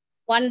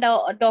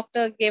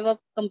 Doctor gave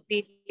up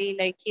completely,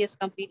 like he is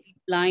completely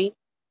blind.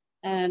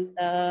 And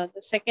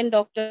the second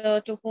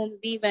doctor to whom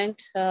we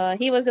went,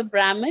 he was a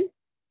Brahmin,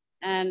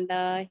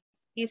 and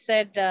he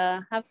said,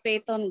 have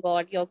faith on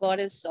God. Your God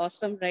is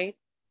awesome, right?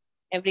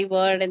 Every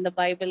word in the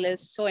Bible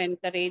is so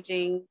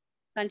encouraging.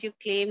 Can't you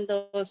claim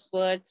those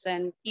words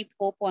and keep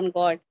hope on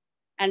God,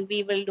 and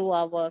we will do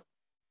our work.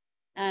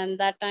 And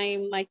that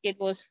time my kid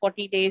was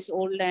 40 days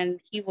old, and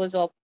he was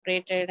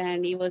operated,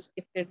 and he was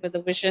gifted with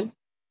a vision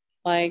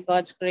by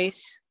God's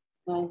grace.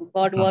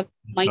 God worked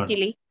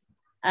mightily.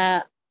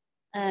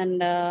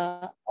 And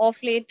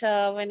of late,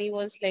 when he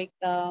was like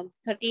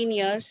 13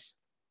 years,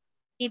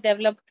 he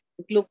developed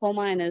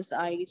glaucoma in his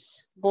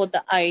eyes, both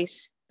the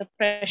eyes. The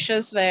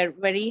pressures were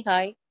very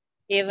high,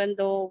 even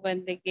though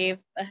when they gave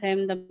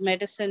him the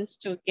medicines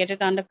to get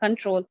it under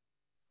control,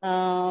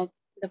 uh,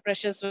 the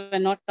pressures were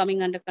not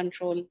coming under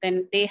control.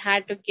 Then they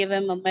had to give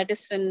him a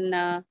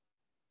medicine,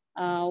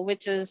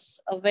 which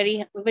was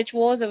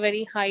a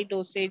very high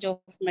dosage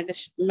of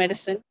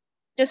medicine,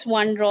 just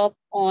one drop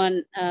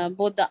on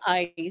both the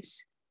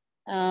eyes.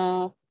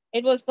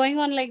 It was going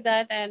on like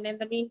that, and in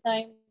the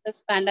meantime,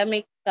 this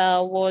pandemic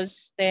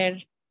was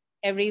there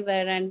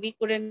everywhere, and we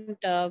couldn't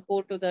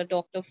go to the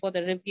doctor for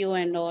the review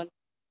and all.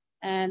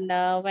 And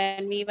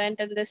when we went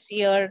in this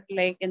year,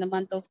 like in the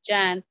month of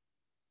Jan,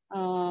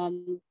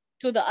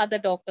 to the other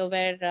doctor,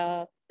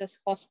 where this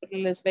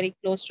hospital is very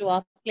close to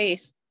our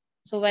place.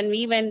 So when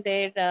we went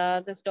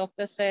there, this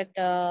doctor said,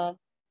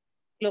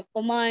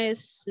 glaucoma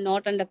is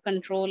not under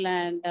control,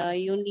 and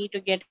you need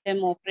to get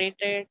him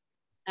operated.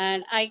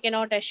 And I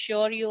cannot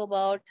assure you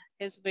about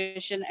his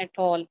vision at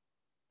all.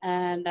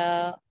 And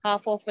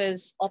half of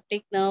his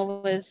optic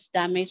nerve is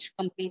damaged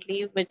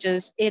completely, which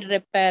is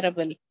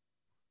irreparable,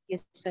 he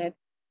said.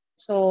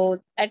 So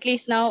at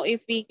least now,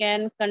 if we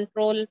can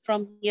control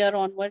from here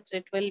onwards,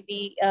 it will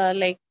be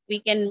like we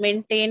can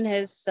maintain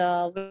his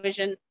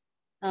vision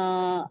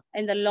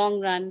in the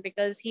long run,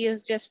 because he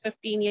is just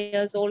 15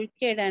 years old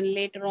kid, and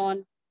later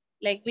on,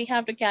 like we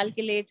have to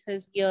calculate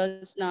his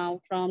years now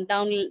from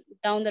down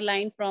the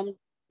line, from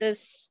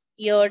this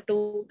year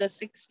to the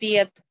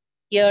 60th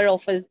year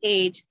of his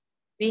age.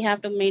 We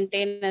have to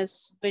maintain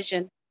his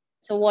vision.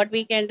 So what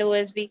we can do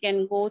is we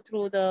can go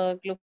through the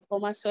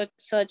glaucoma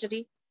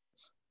surgery.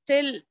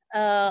 Still,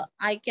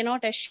 I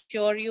cannot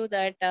assure you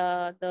that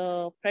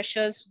the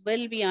pressures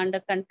will be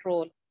under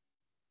control.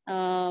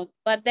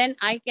 But then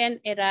I can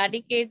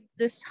eradicate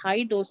this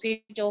high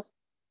dosage of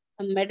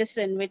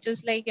medicine, which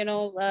is like,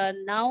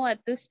 now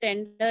at this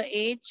tender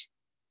age,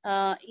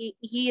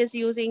 he is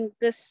using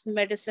this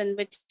medicine,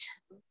 which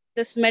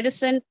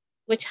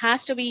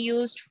has to be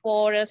used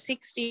for a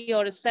 60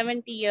 or a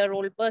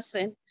 70-year-old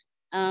person.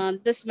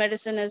 This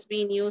medicine has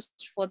been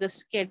used for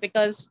this kid,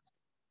 because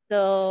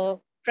the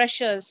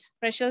pressures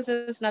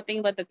is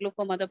nothing but the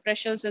glaucoma. The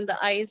pressures in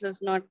the eyes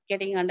is not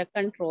getting under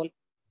control.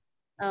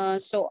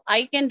 So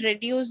I can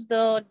reduce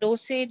the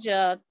dosage,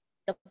 the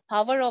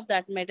power of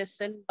that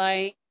medicine,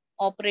 by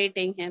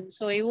operating him.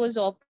 So he was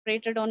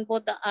operated on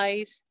both the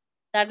eyes.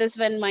 That is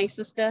when my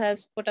sister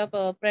has put up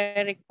a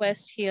prayer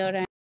request here.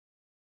 And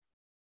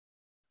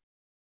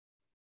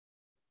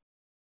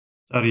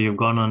Sorry, you've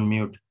gone on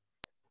mute.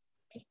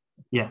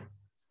 Yeah.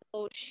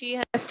 so she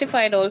has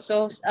testified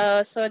also.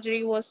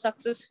 Surgery was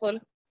successful,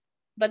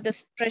 but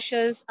the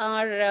pressures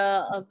are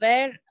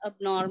were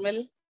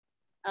abnormal,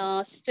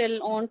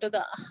 still on to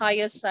the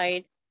higher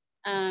side.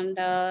 And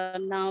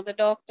now the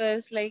doctor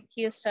is like,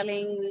 he is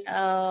telling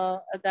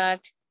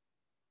that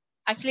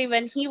actually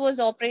when he was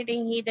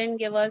operating, he didn't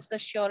give us the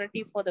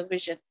surety for the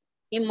vision.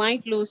 He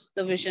might lose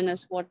the vision,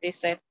 is what they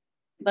said.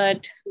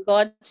 But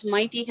God's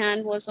mighty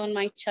hand was on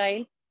my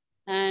child,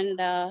 and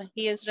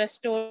he is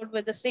restored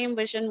with the same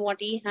vision what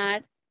he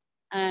had.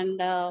 And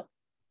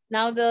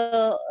now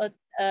the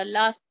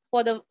last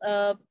for the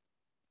a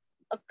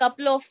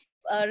couple of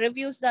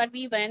reviews that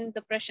we went,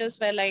 the pressures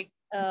were like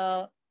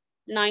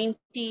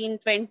 19,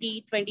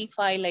 20,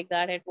 25, like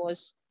that it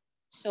was.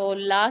 So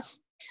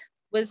last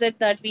visit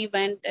that we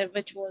went,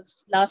 which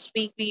was last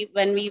week,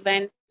 when we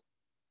went,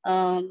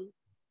 um,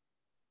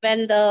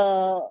 when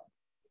the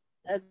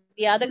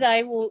other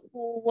guy who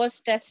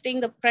was testing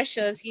the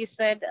pressures, he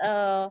said,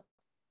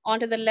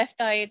 onto the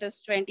left eye it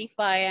is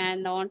 25,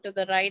 and onto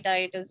the right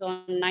eye it is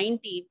on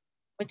 19,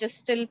 which is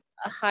still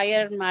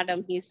higher,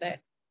 madam, he said.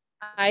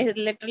 I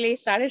literally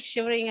started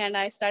shivering and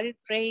I started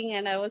praying,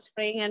 and I was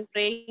praying and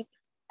praying.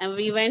 And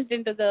we went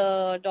into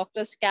the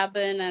doctor's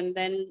cabin, and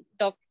then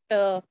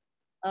doctor,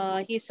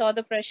 he saw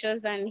the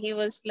pressures and he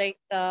was like,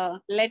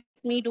 let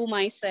me do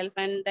myself.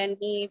 And then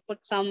he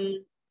put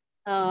some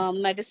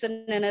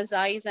medicine in his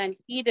eyes, and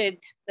he did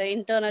the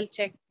internal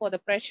check for the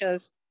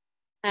pressures.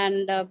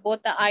 And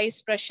both the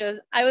eyes pressures,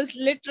 I was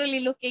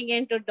literally looking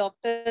into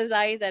doctor's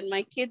eyes and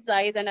my kid's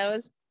eyes, and I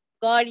was,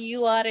 God,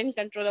 you are in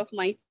control of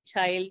my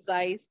child's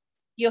eyes.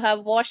 You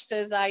have washed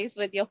his eyes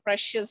with your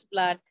precious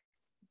blood.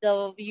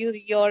 The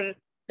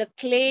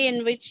clay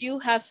in which you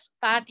have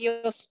spat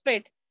your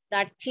spit,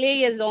 that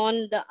clay is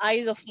on the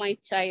eyes of my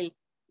child.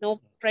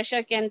 No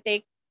pressure can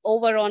take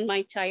over on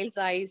my child's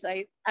eyes.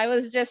 I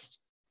was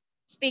just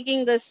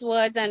speaking these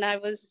words, and I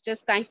was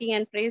just thanking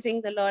and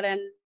praising the Lord.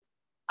 And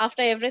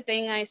after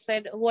everything, I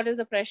said, what is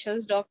the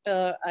pressures,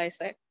 doctor? I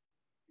said.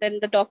 Then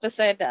the doctor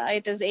said,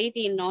 it is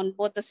 18 on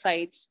both the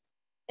sides.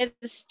 It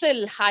is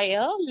still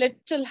higher,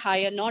 little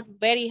higher, not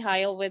very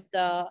higher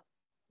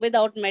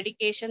without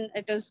medication.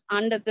 It is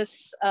under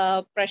this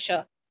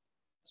pressure.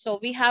 So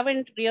we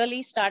haven't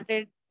really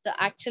started the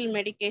actual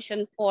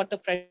medication for the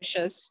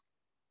pressures.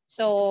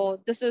 So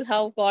this is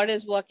how God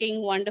is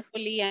working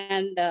wonderfully.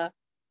 And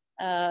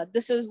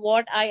this is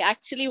what I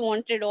actually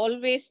wanted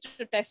always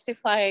to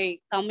testify,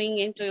 coming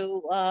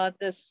into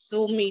this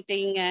Zoom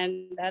meeting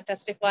and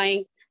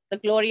testifying the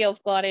glory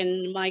of God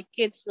in my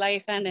kids'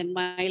 life and in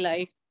my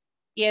life.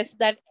 Yes,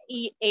 that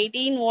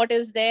 18, what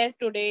is there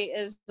today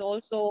is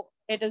also,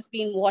 it has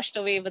been washed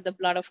away with the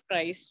blood of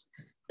Christ.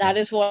 That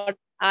is what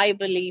I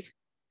believe.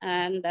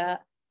 And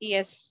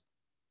yes,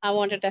 I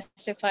want to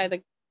testify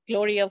the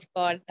glory of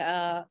God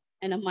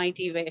in a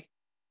mighty way.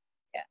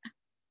 Yeah.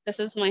 This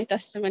is my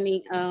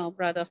testimony,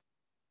 brother.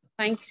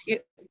 Thank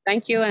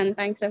you, and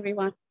thanks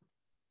everyone.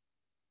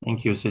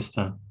 Thank you,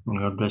 sister.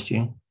 God bless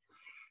you.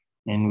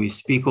 And we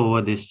speak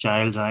over this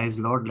child's eyes.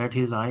 Lord, let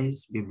his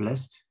eyes be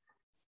blessed,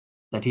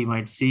 that he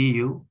might see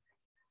you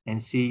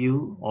and see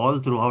you all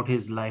throughout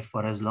his life.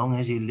 For as long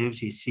as he lives,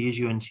 he sees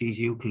you and sees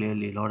you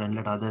clearly, Lord, and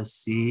let others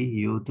see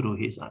you through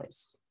his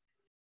eyes.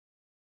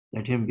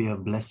 Let him be a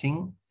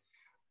blessing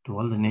to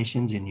all the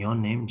nations in your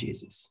name,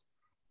 Jesus.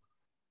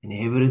 And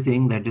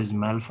everything that is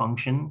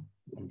malfunction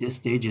at this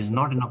stage is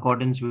not in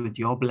accordance with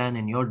your plan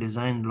and your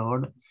design,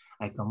 Lord.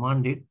 I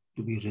command it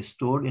to be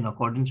restored in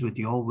accordance with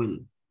your will.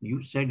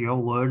 You said your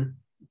word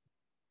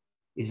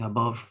is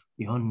above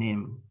your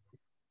name.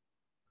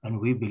 And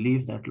we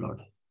believe that,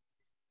 Lord,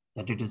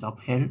 that it is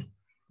upheld.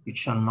 It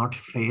shall not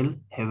fail.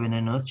 Heaven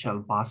and earth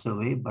shall pass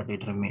away, but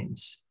it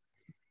remains.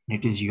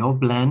 It is your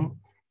plan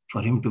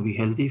for him to be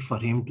healthy, for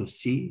him to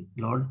see.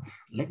 Lord,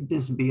 let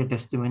this be a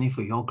testimony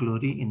for your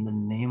glory in the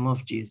name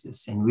of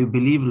Jesus. And we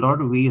believe,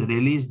 Lord, we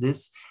release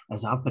this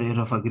as our prayer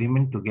of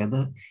agreement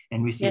together.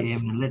 And we say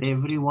amen. Let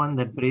everyone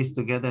that prays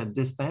together at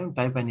this time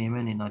type an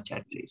amen in our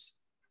chat, please.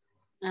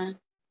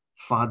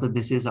 Father,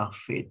 this is our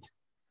faith.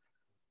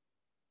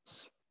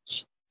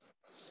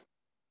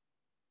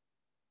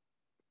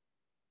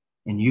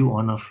 And you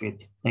honor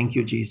faith. Thank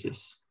you,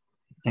 Jesus.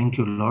 Thank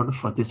you, Lord,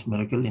 for this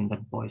miracle in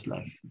that boy's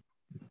life.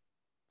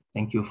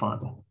 Thank you,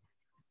 Father.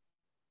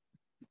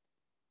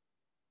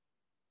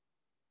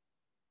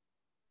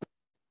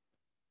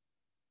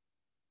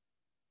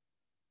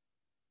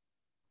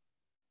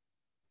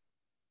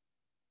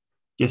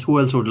 Yes, who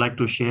else would like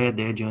to share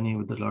their journey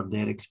with the Lord,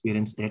 their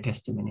experience, their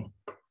testimony?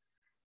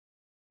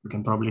 We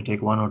can probably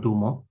take one or two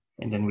more,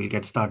 and then we'll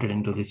get started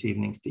into this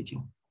evening's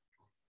teaching.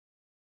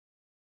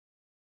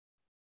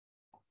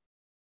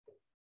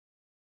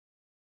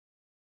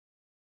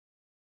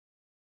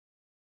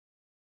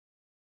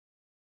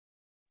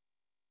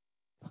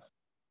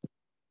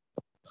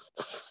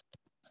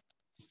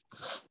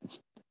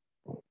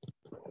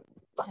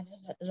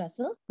 Hello,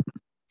 Russell.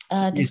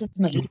 This is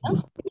Marina.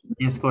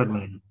 Yes, go ahead,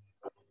 Marina.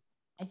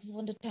 I just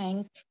want to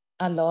thank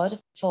our Lord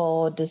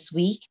for this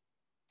week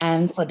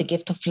and for the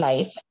gift of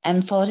life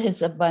and for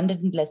his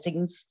abundant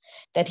blessings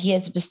that he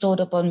has bestowed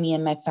upon me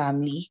and my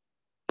family.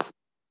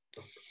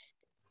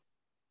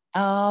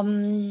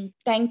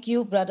 Thank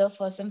you, brother,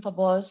 first and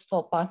foremost,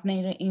 for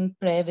partnering in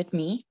prayer with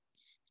me.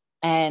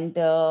 And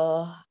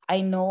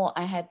I know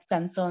I had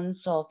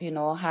concerns of,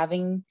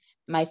 having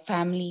my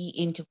family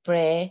into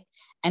prayer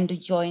and to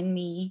join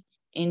me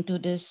into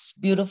this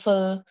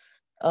beautiful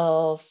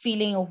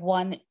feeling of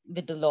one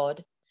with the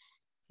Lord.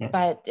 Yeah.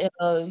 But,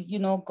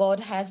 God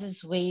has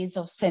his ways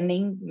of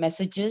sending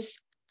messages.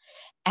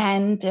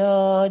 And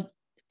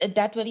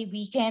that very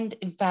weekend,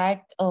 in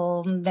fact,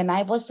 when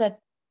I was at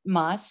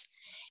Mass,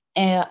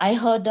 I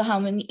heard the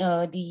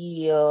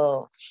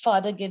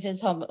father give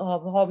his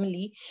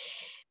homily,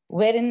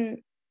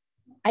 wherein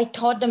I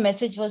thought the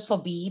message was for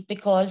me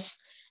because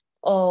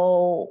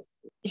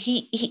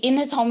he in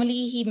his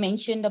homily, he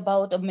mentioned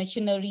about a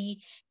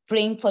missionary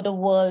praying for the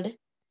world,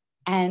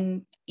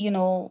 and,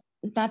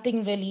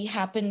 nothing really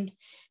happened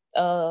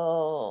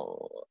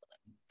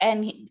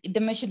the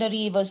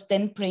missionary was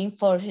then praying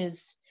for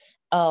his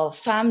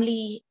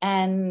family,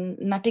 and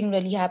nothing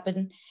really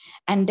happened.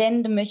 And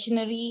then the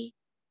missionary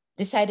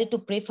decided to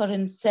pray for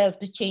himself,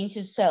 to change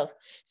himself.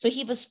 So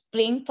he was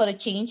praying for a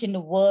change in the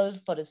world,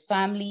 for his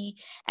family.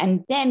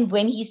 And then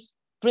when he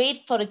prayed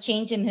for a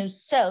change in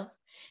himself,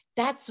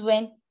 that's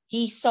when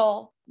he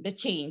saw the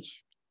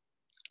change.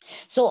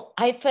 So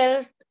I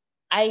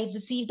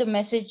received a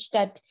message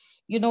that,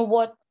 you know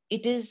what,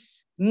 it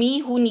is me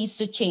who needs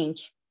to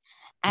change.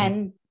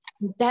 And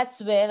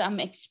that's where I'm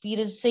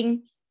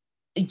experiencing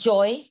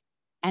joy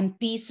and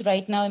peace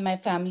right now in my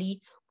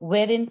family,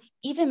 wherein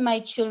even my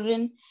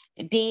children,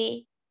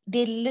 they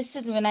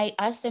listen when I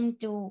ask them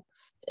to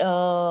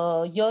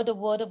hear the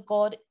word of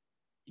God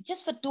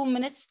just for 2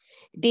 minutes.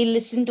 They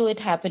listen to it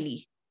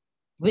happily,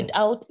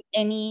 without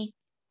any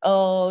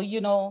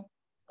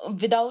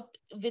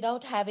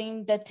without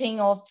having the thing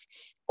of,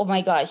 oh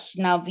my gosh,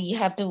 now we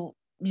have to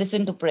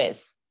listen to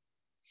prayers.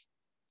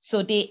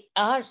 So they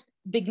are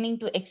beginning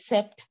to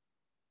accept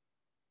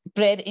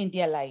prayer in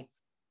their life.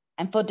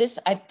 And for this,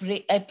 I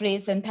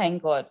praise and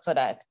thank God for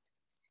that.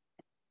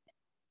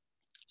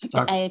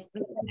 I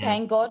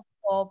thank God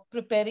for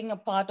preparing a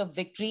part of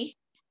victory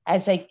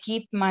as I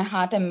keep my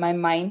heart and my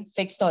mind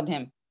fixed on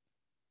Him.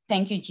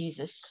 Thank you,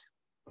 Jesus.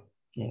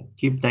 Yeah.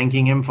 Keep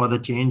thanking Him for the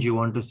change you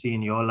want to see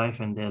in your life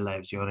and their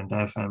lives, your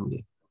entire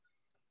family.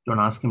 Don't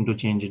ask Him to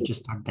change it.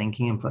 Just start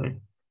thanking Him for it.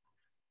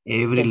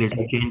 Every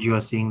little change you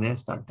are seeing there,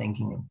 start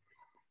thanking Him.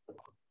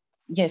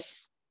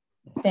 Yes.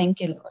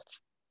 Thank you, Lord.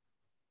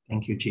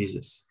 Thank you,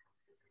 Jesus.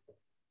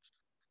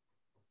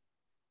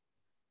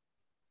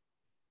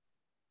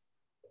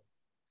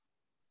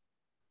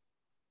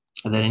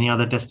 Are there any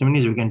other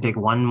testimonies? We can take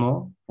one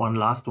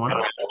last one,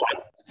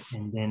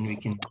 and then we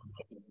can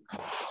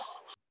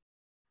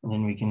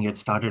get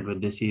started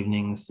with this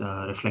evening's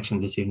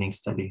reflection, this evening's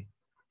study.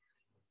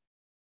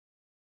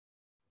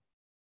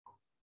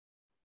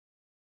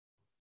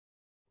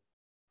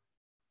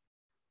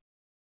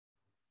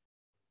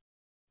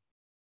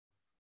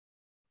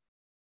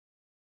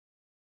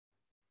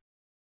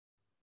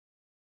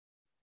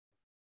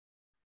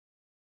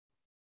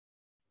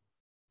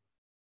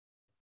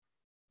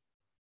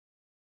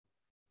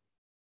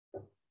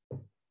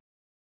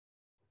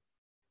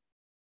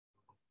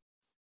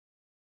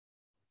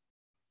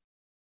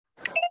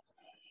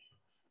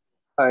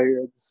 Hi,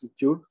 this is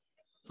Jude.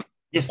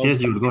 Yes,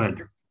 Jude, go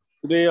ahead.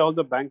 Today, all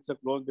the banks are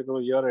closed because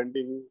of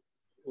year-ending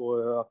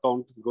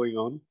account going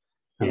on.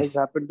 I just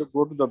happened to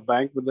go to the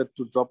bank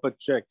to drop a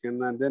check,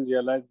 and then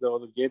realized all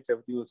the gates,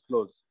 everything was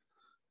closed.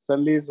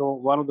 Suddenly,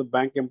 one of the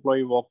bank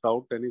employee walked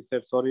out and he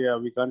said, "Sorry,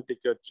 we can't take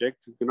your check.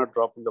 You cannot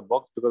drop in the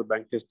box because the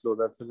bank is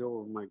closed." I said,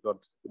 "Oh my God,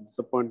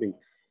 disappointing."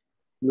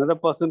 Another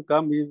person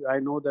I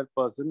know that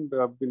person.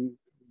 I've been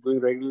going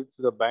regularly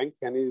to the bank,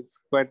 and he's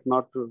quite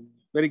not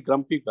very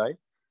grumpy guy.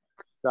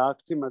 So I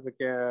asked him,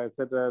 I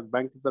said,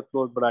 banks are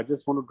closed, but I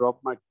just want to drop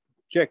my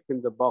check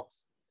in the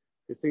box.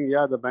 He's saying,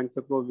 yeah, the banks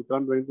are closed. We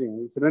can't do anything.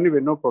 He said,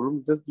 anyway, no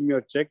problem. Just give me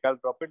your check. I'll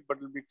drop it, but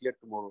it'll be clear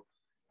tomorrow.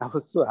 I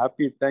was so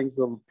happy. Thanks.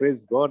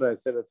 Praise God. I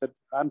said,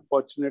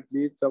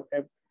 unfortunately,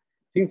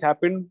 things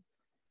happened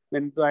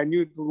when I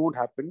knew it won't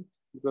happen,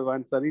 because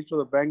once I reached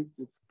the bank,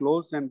 it's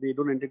closed and they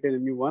don't entertain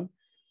anyone.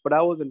 But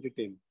I was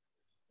entertained.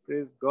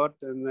 Praise God.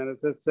 And then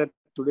as I said,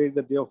 today is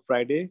the day of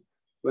Friday.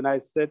 When I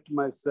said to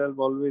myself,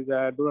 always,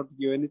 I don't have to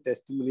give any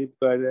testimony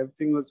because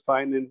everything was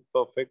fine and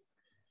perfect.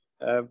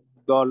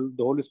 God,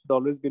 the Holy Spirit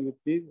always been with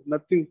me.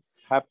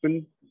 Nothing's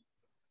happened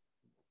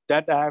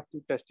that I have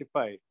to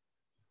testify.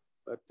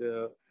 But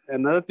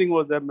another thing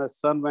was that my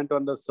son went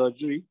under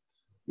surgery.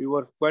 We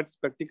were quite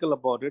skeptical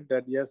about it,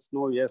 that yes,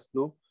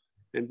 no.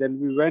 And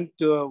then we went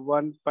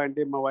one fine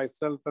day,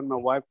 myself and my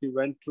wife, we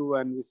went through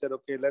and we said,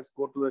 okay, let's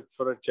go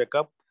for a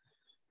checkup.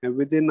 And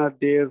within a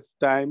day of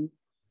time,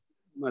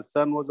 my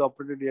son was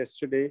operated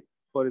yesterday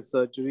for his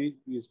surgery.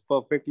 He's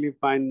perfectly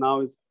fine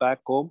now. He's back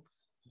home,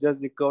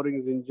 just recovering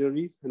his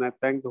injuries. And I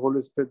thank the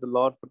Holy Spirit, the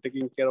Lord, for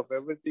taking care of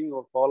everything,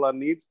 of all our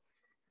needs,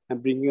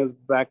 and bringing us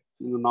back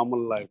in the normal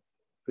life.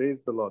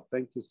 Praise the Lord.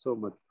 Thank you so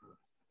much.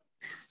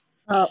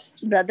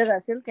 Brother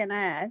Russell, can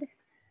I add?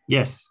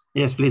 Yes,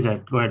 please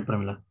add. Go ahead,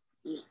 Pramila.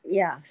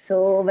 Yeah,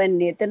 so when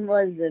Nathan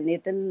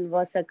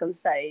was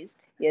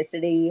circumcised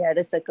yesterday, he had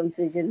a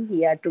circumcision.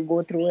 He had to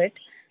go through it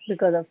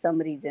because of some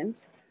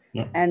reasons.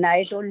 Yeah. And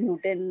I told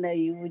Newton,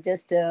 you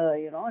just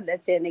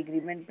let's say an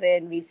agreement prayer,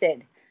 and we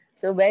said.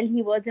 So while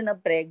he was in a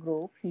prayer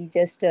group, he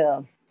just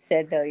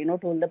said,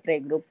 told the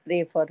prayer group,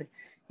 pray for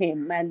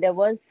him. And there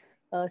was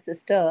a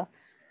sister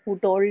who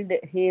told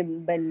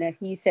him, when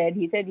he said,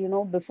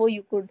 before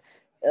you could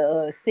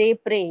say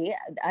pray,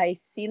 I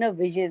seen a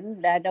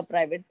vision that a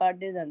private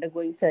part is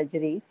undergoing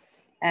surgery,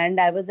 and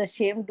I was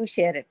ashamed to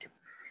share it.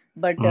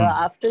 But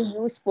after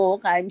you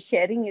spoke, I'm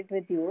sharing it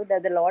with you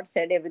that the Lord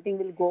said everything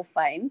will go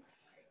fine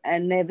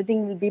and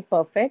everything will be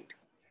perfect,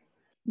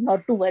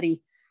 not to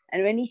worry.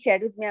 And when he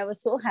shared with me, I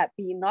was so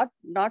happy. Not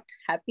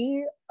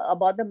happy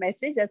about the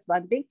message, that's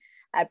one thing.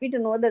 Happy to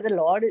know that the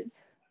Lord is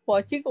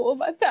watching over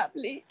my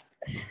family.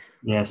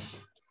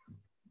 Yes.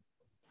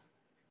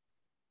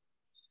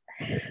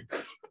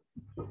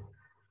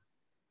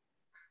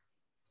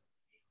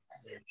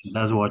 He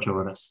does watch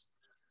over us.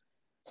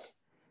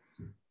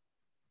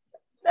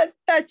 That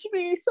touched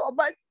me so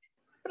much,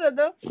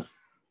 brother.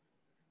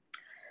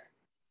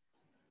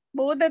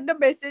 More than the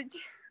message,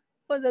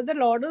 was that the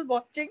Lord was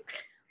watching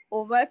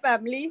over my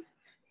family.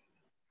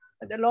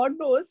 The Lord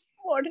knows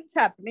what is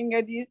happening,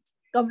 and He's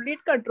complete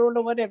control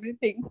over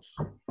everything.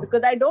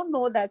 Because I don't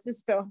know that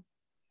sister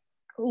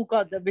who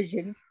got the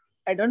vision.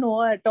 I don't know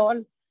her at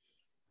all.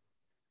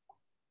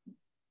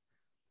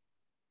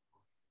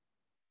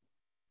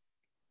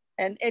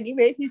 And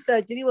anyway, his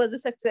surgery was a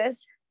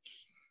success.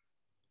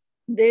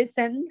 They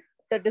sent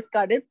the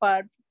discarded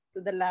part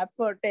to the lab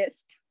for a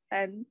test.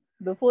 And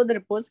before the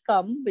reports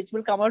come, which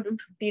will come out in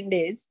 15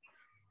 days,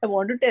 I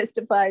want to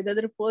testify that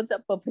the reports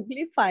are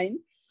perfectly fine.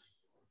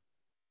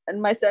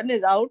 And my son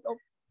is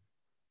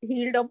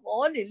healed of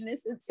all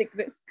illness and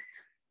sickness.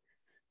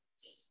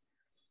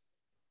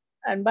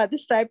 And by the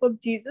stripe of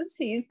Jesus,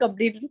 he is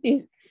completely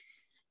healed.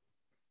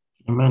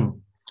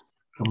 Amen.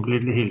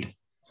 Completely healed.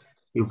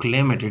 You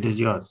claim it, it is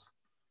yours.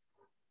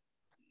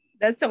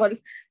 That's all,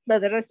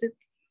 Brother Rasid.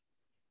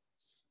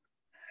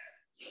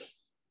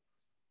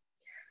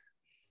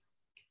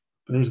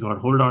 Praise God.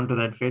 Hold on to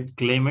that faith.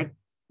 Claim it.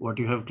 What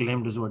you have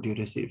claimed is what you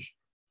receive.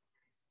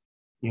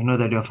 You know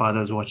that your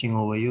Father is watching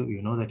over you.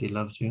 You know that He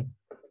loves you.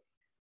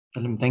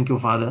 Tell Him, thank you,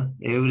 Father.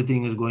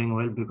 Everything is going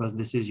well because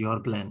this is your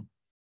plan.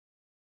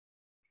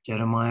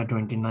 Jeremiah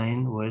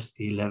 29, verse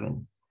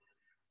 11.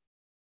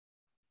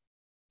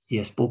 He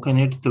has spoken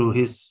it through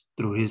his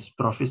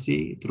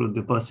prophecy, through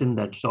the person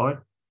that saw it.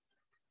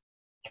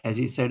 Has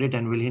He said it,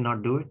 and will He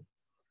not do it?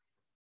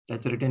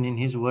 That's written in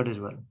His word as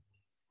well.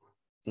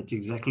 That's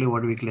exactly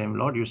what we claim.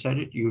 Lord, you said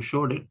it, you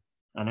showed it,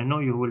 and I know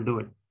you will do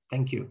it.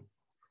 Thank you.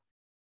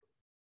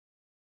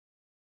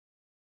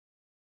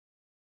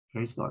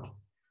 Praise God.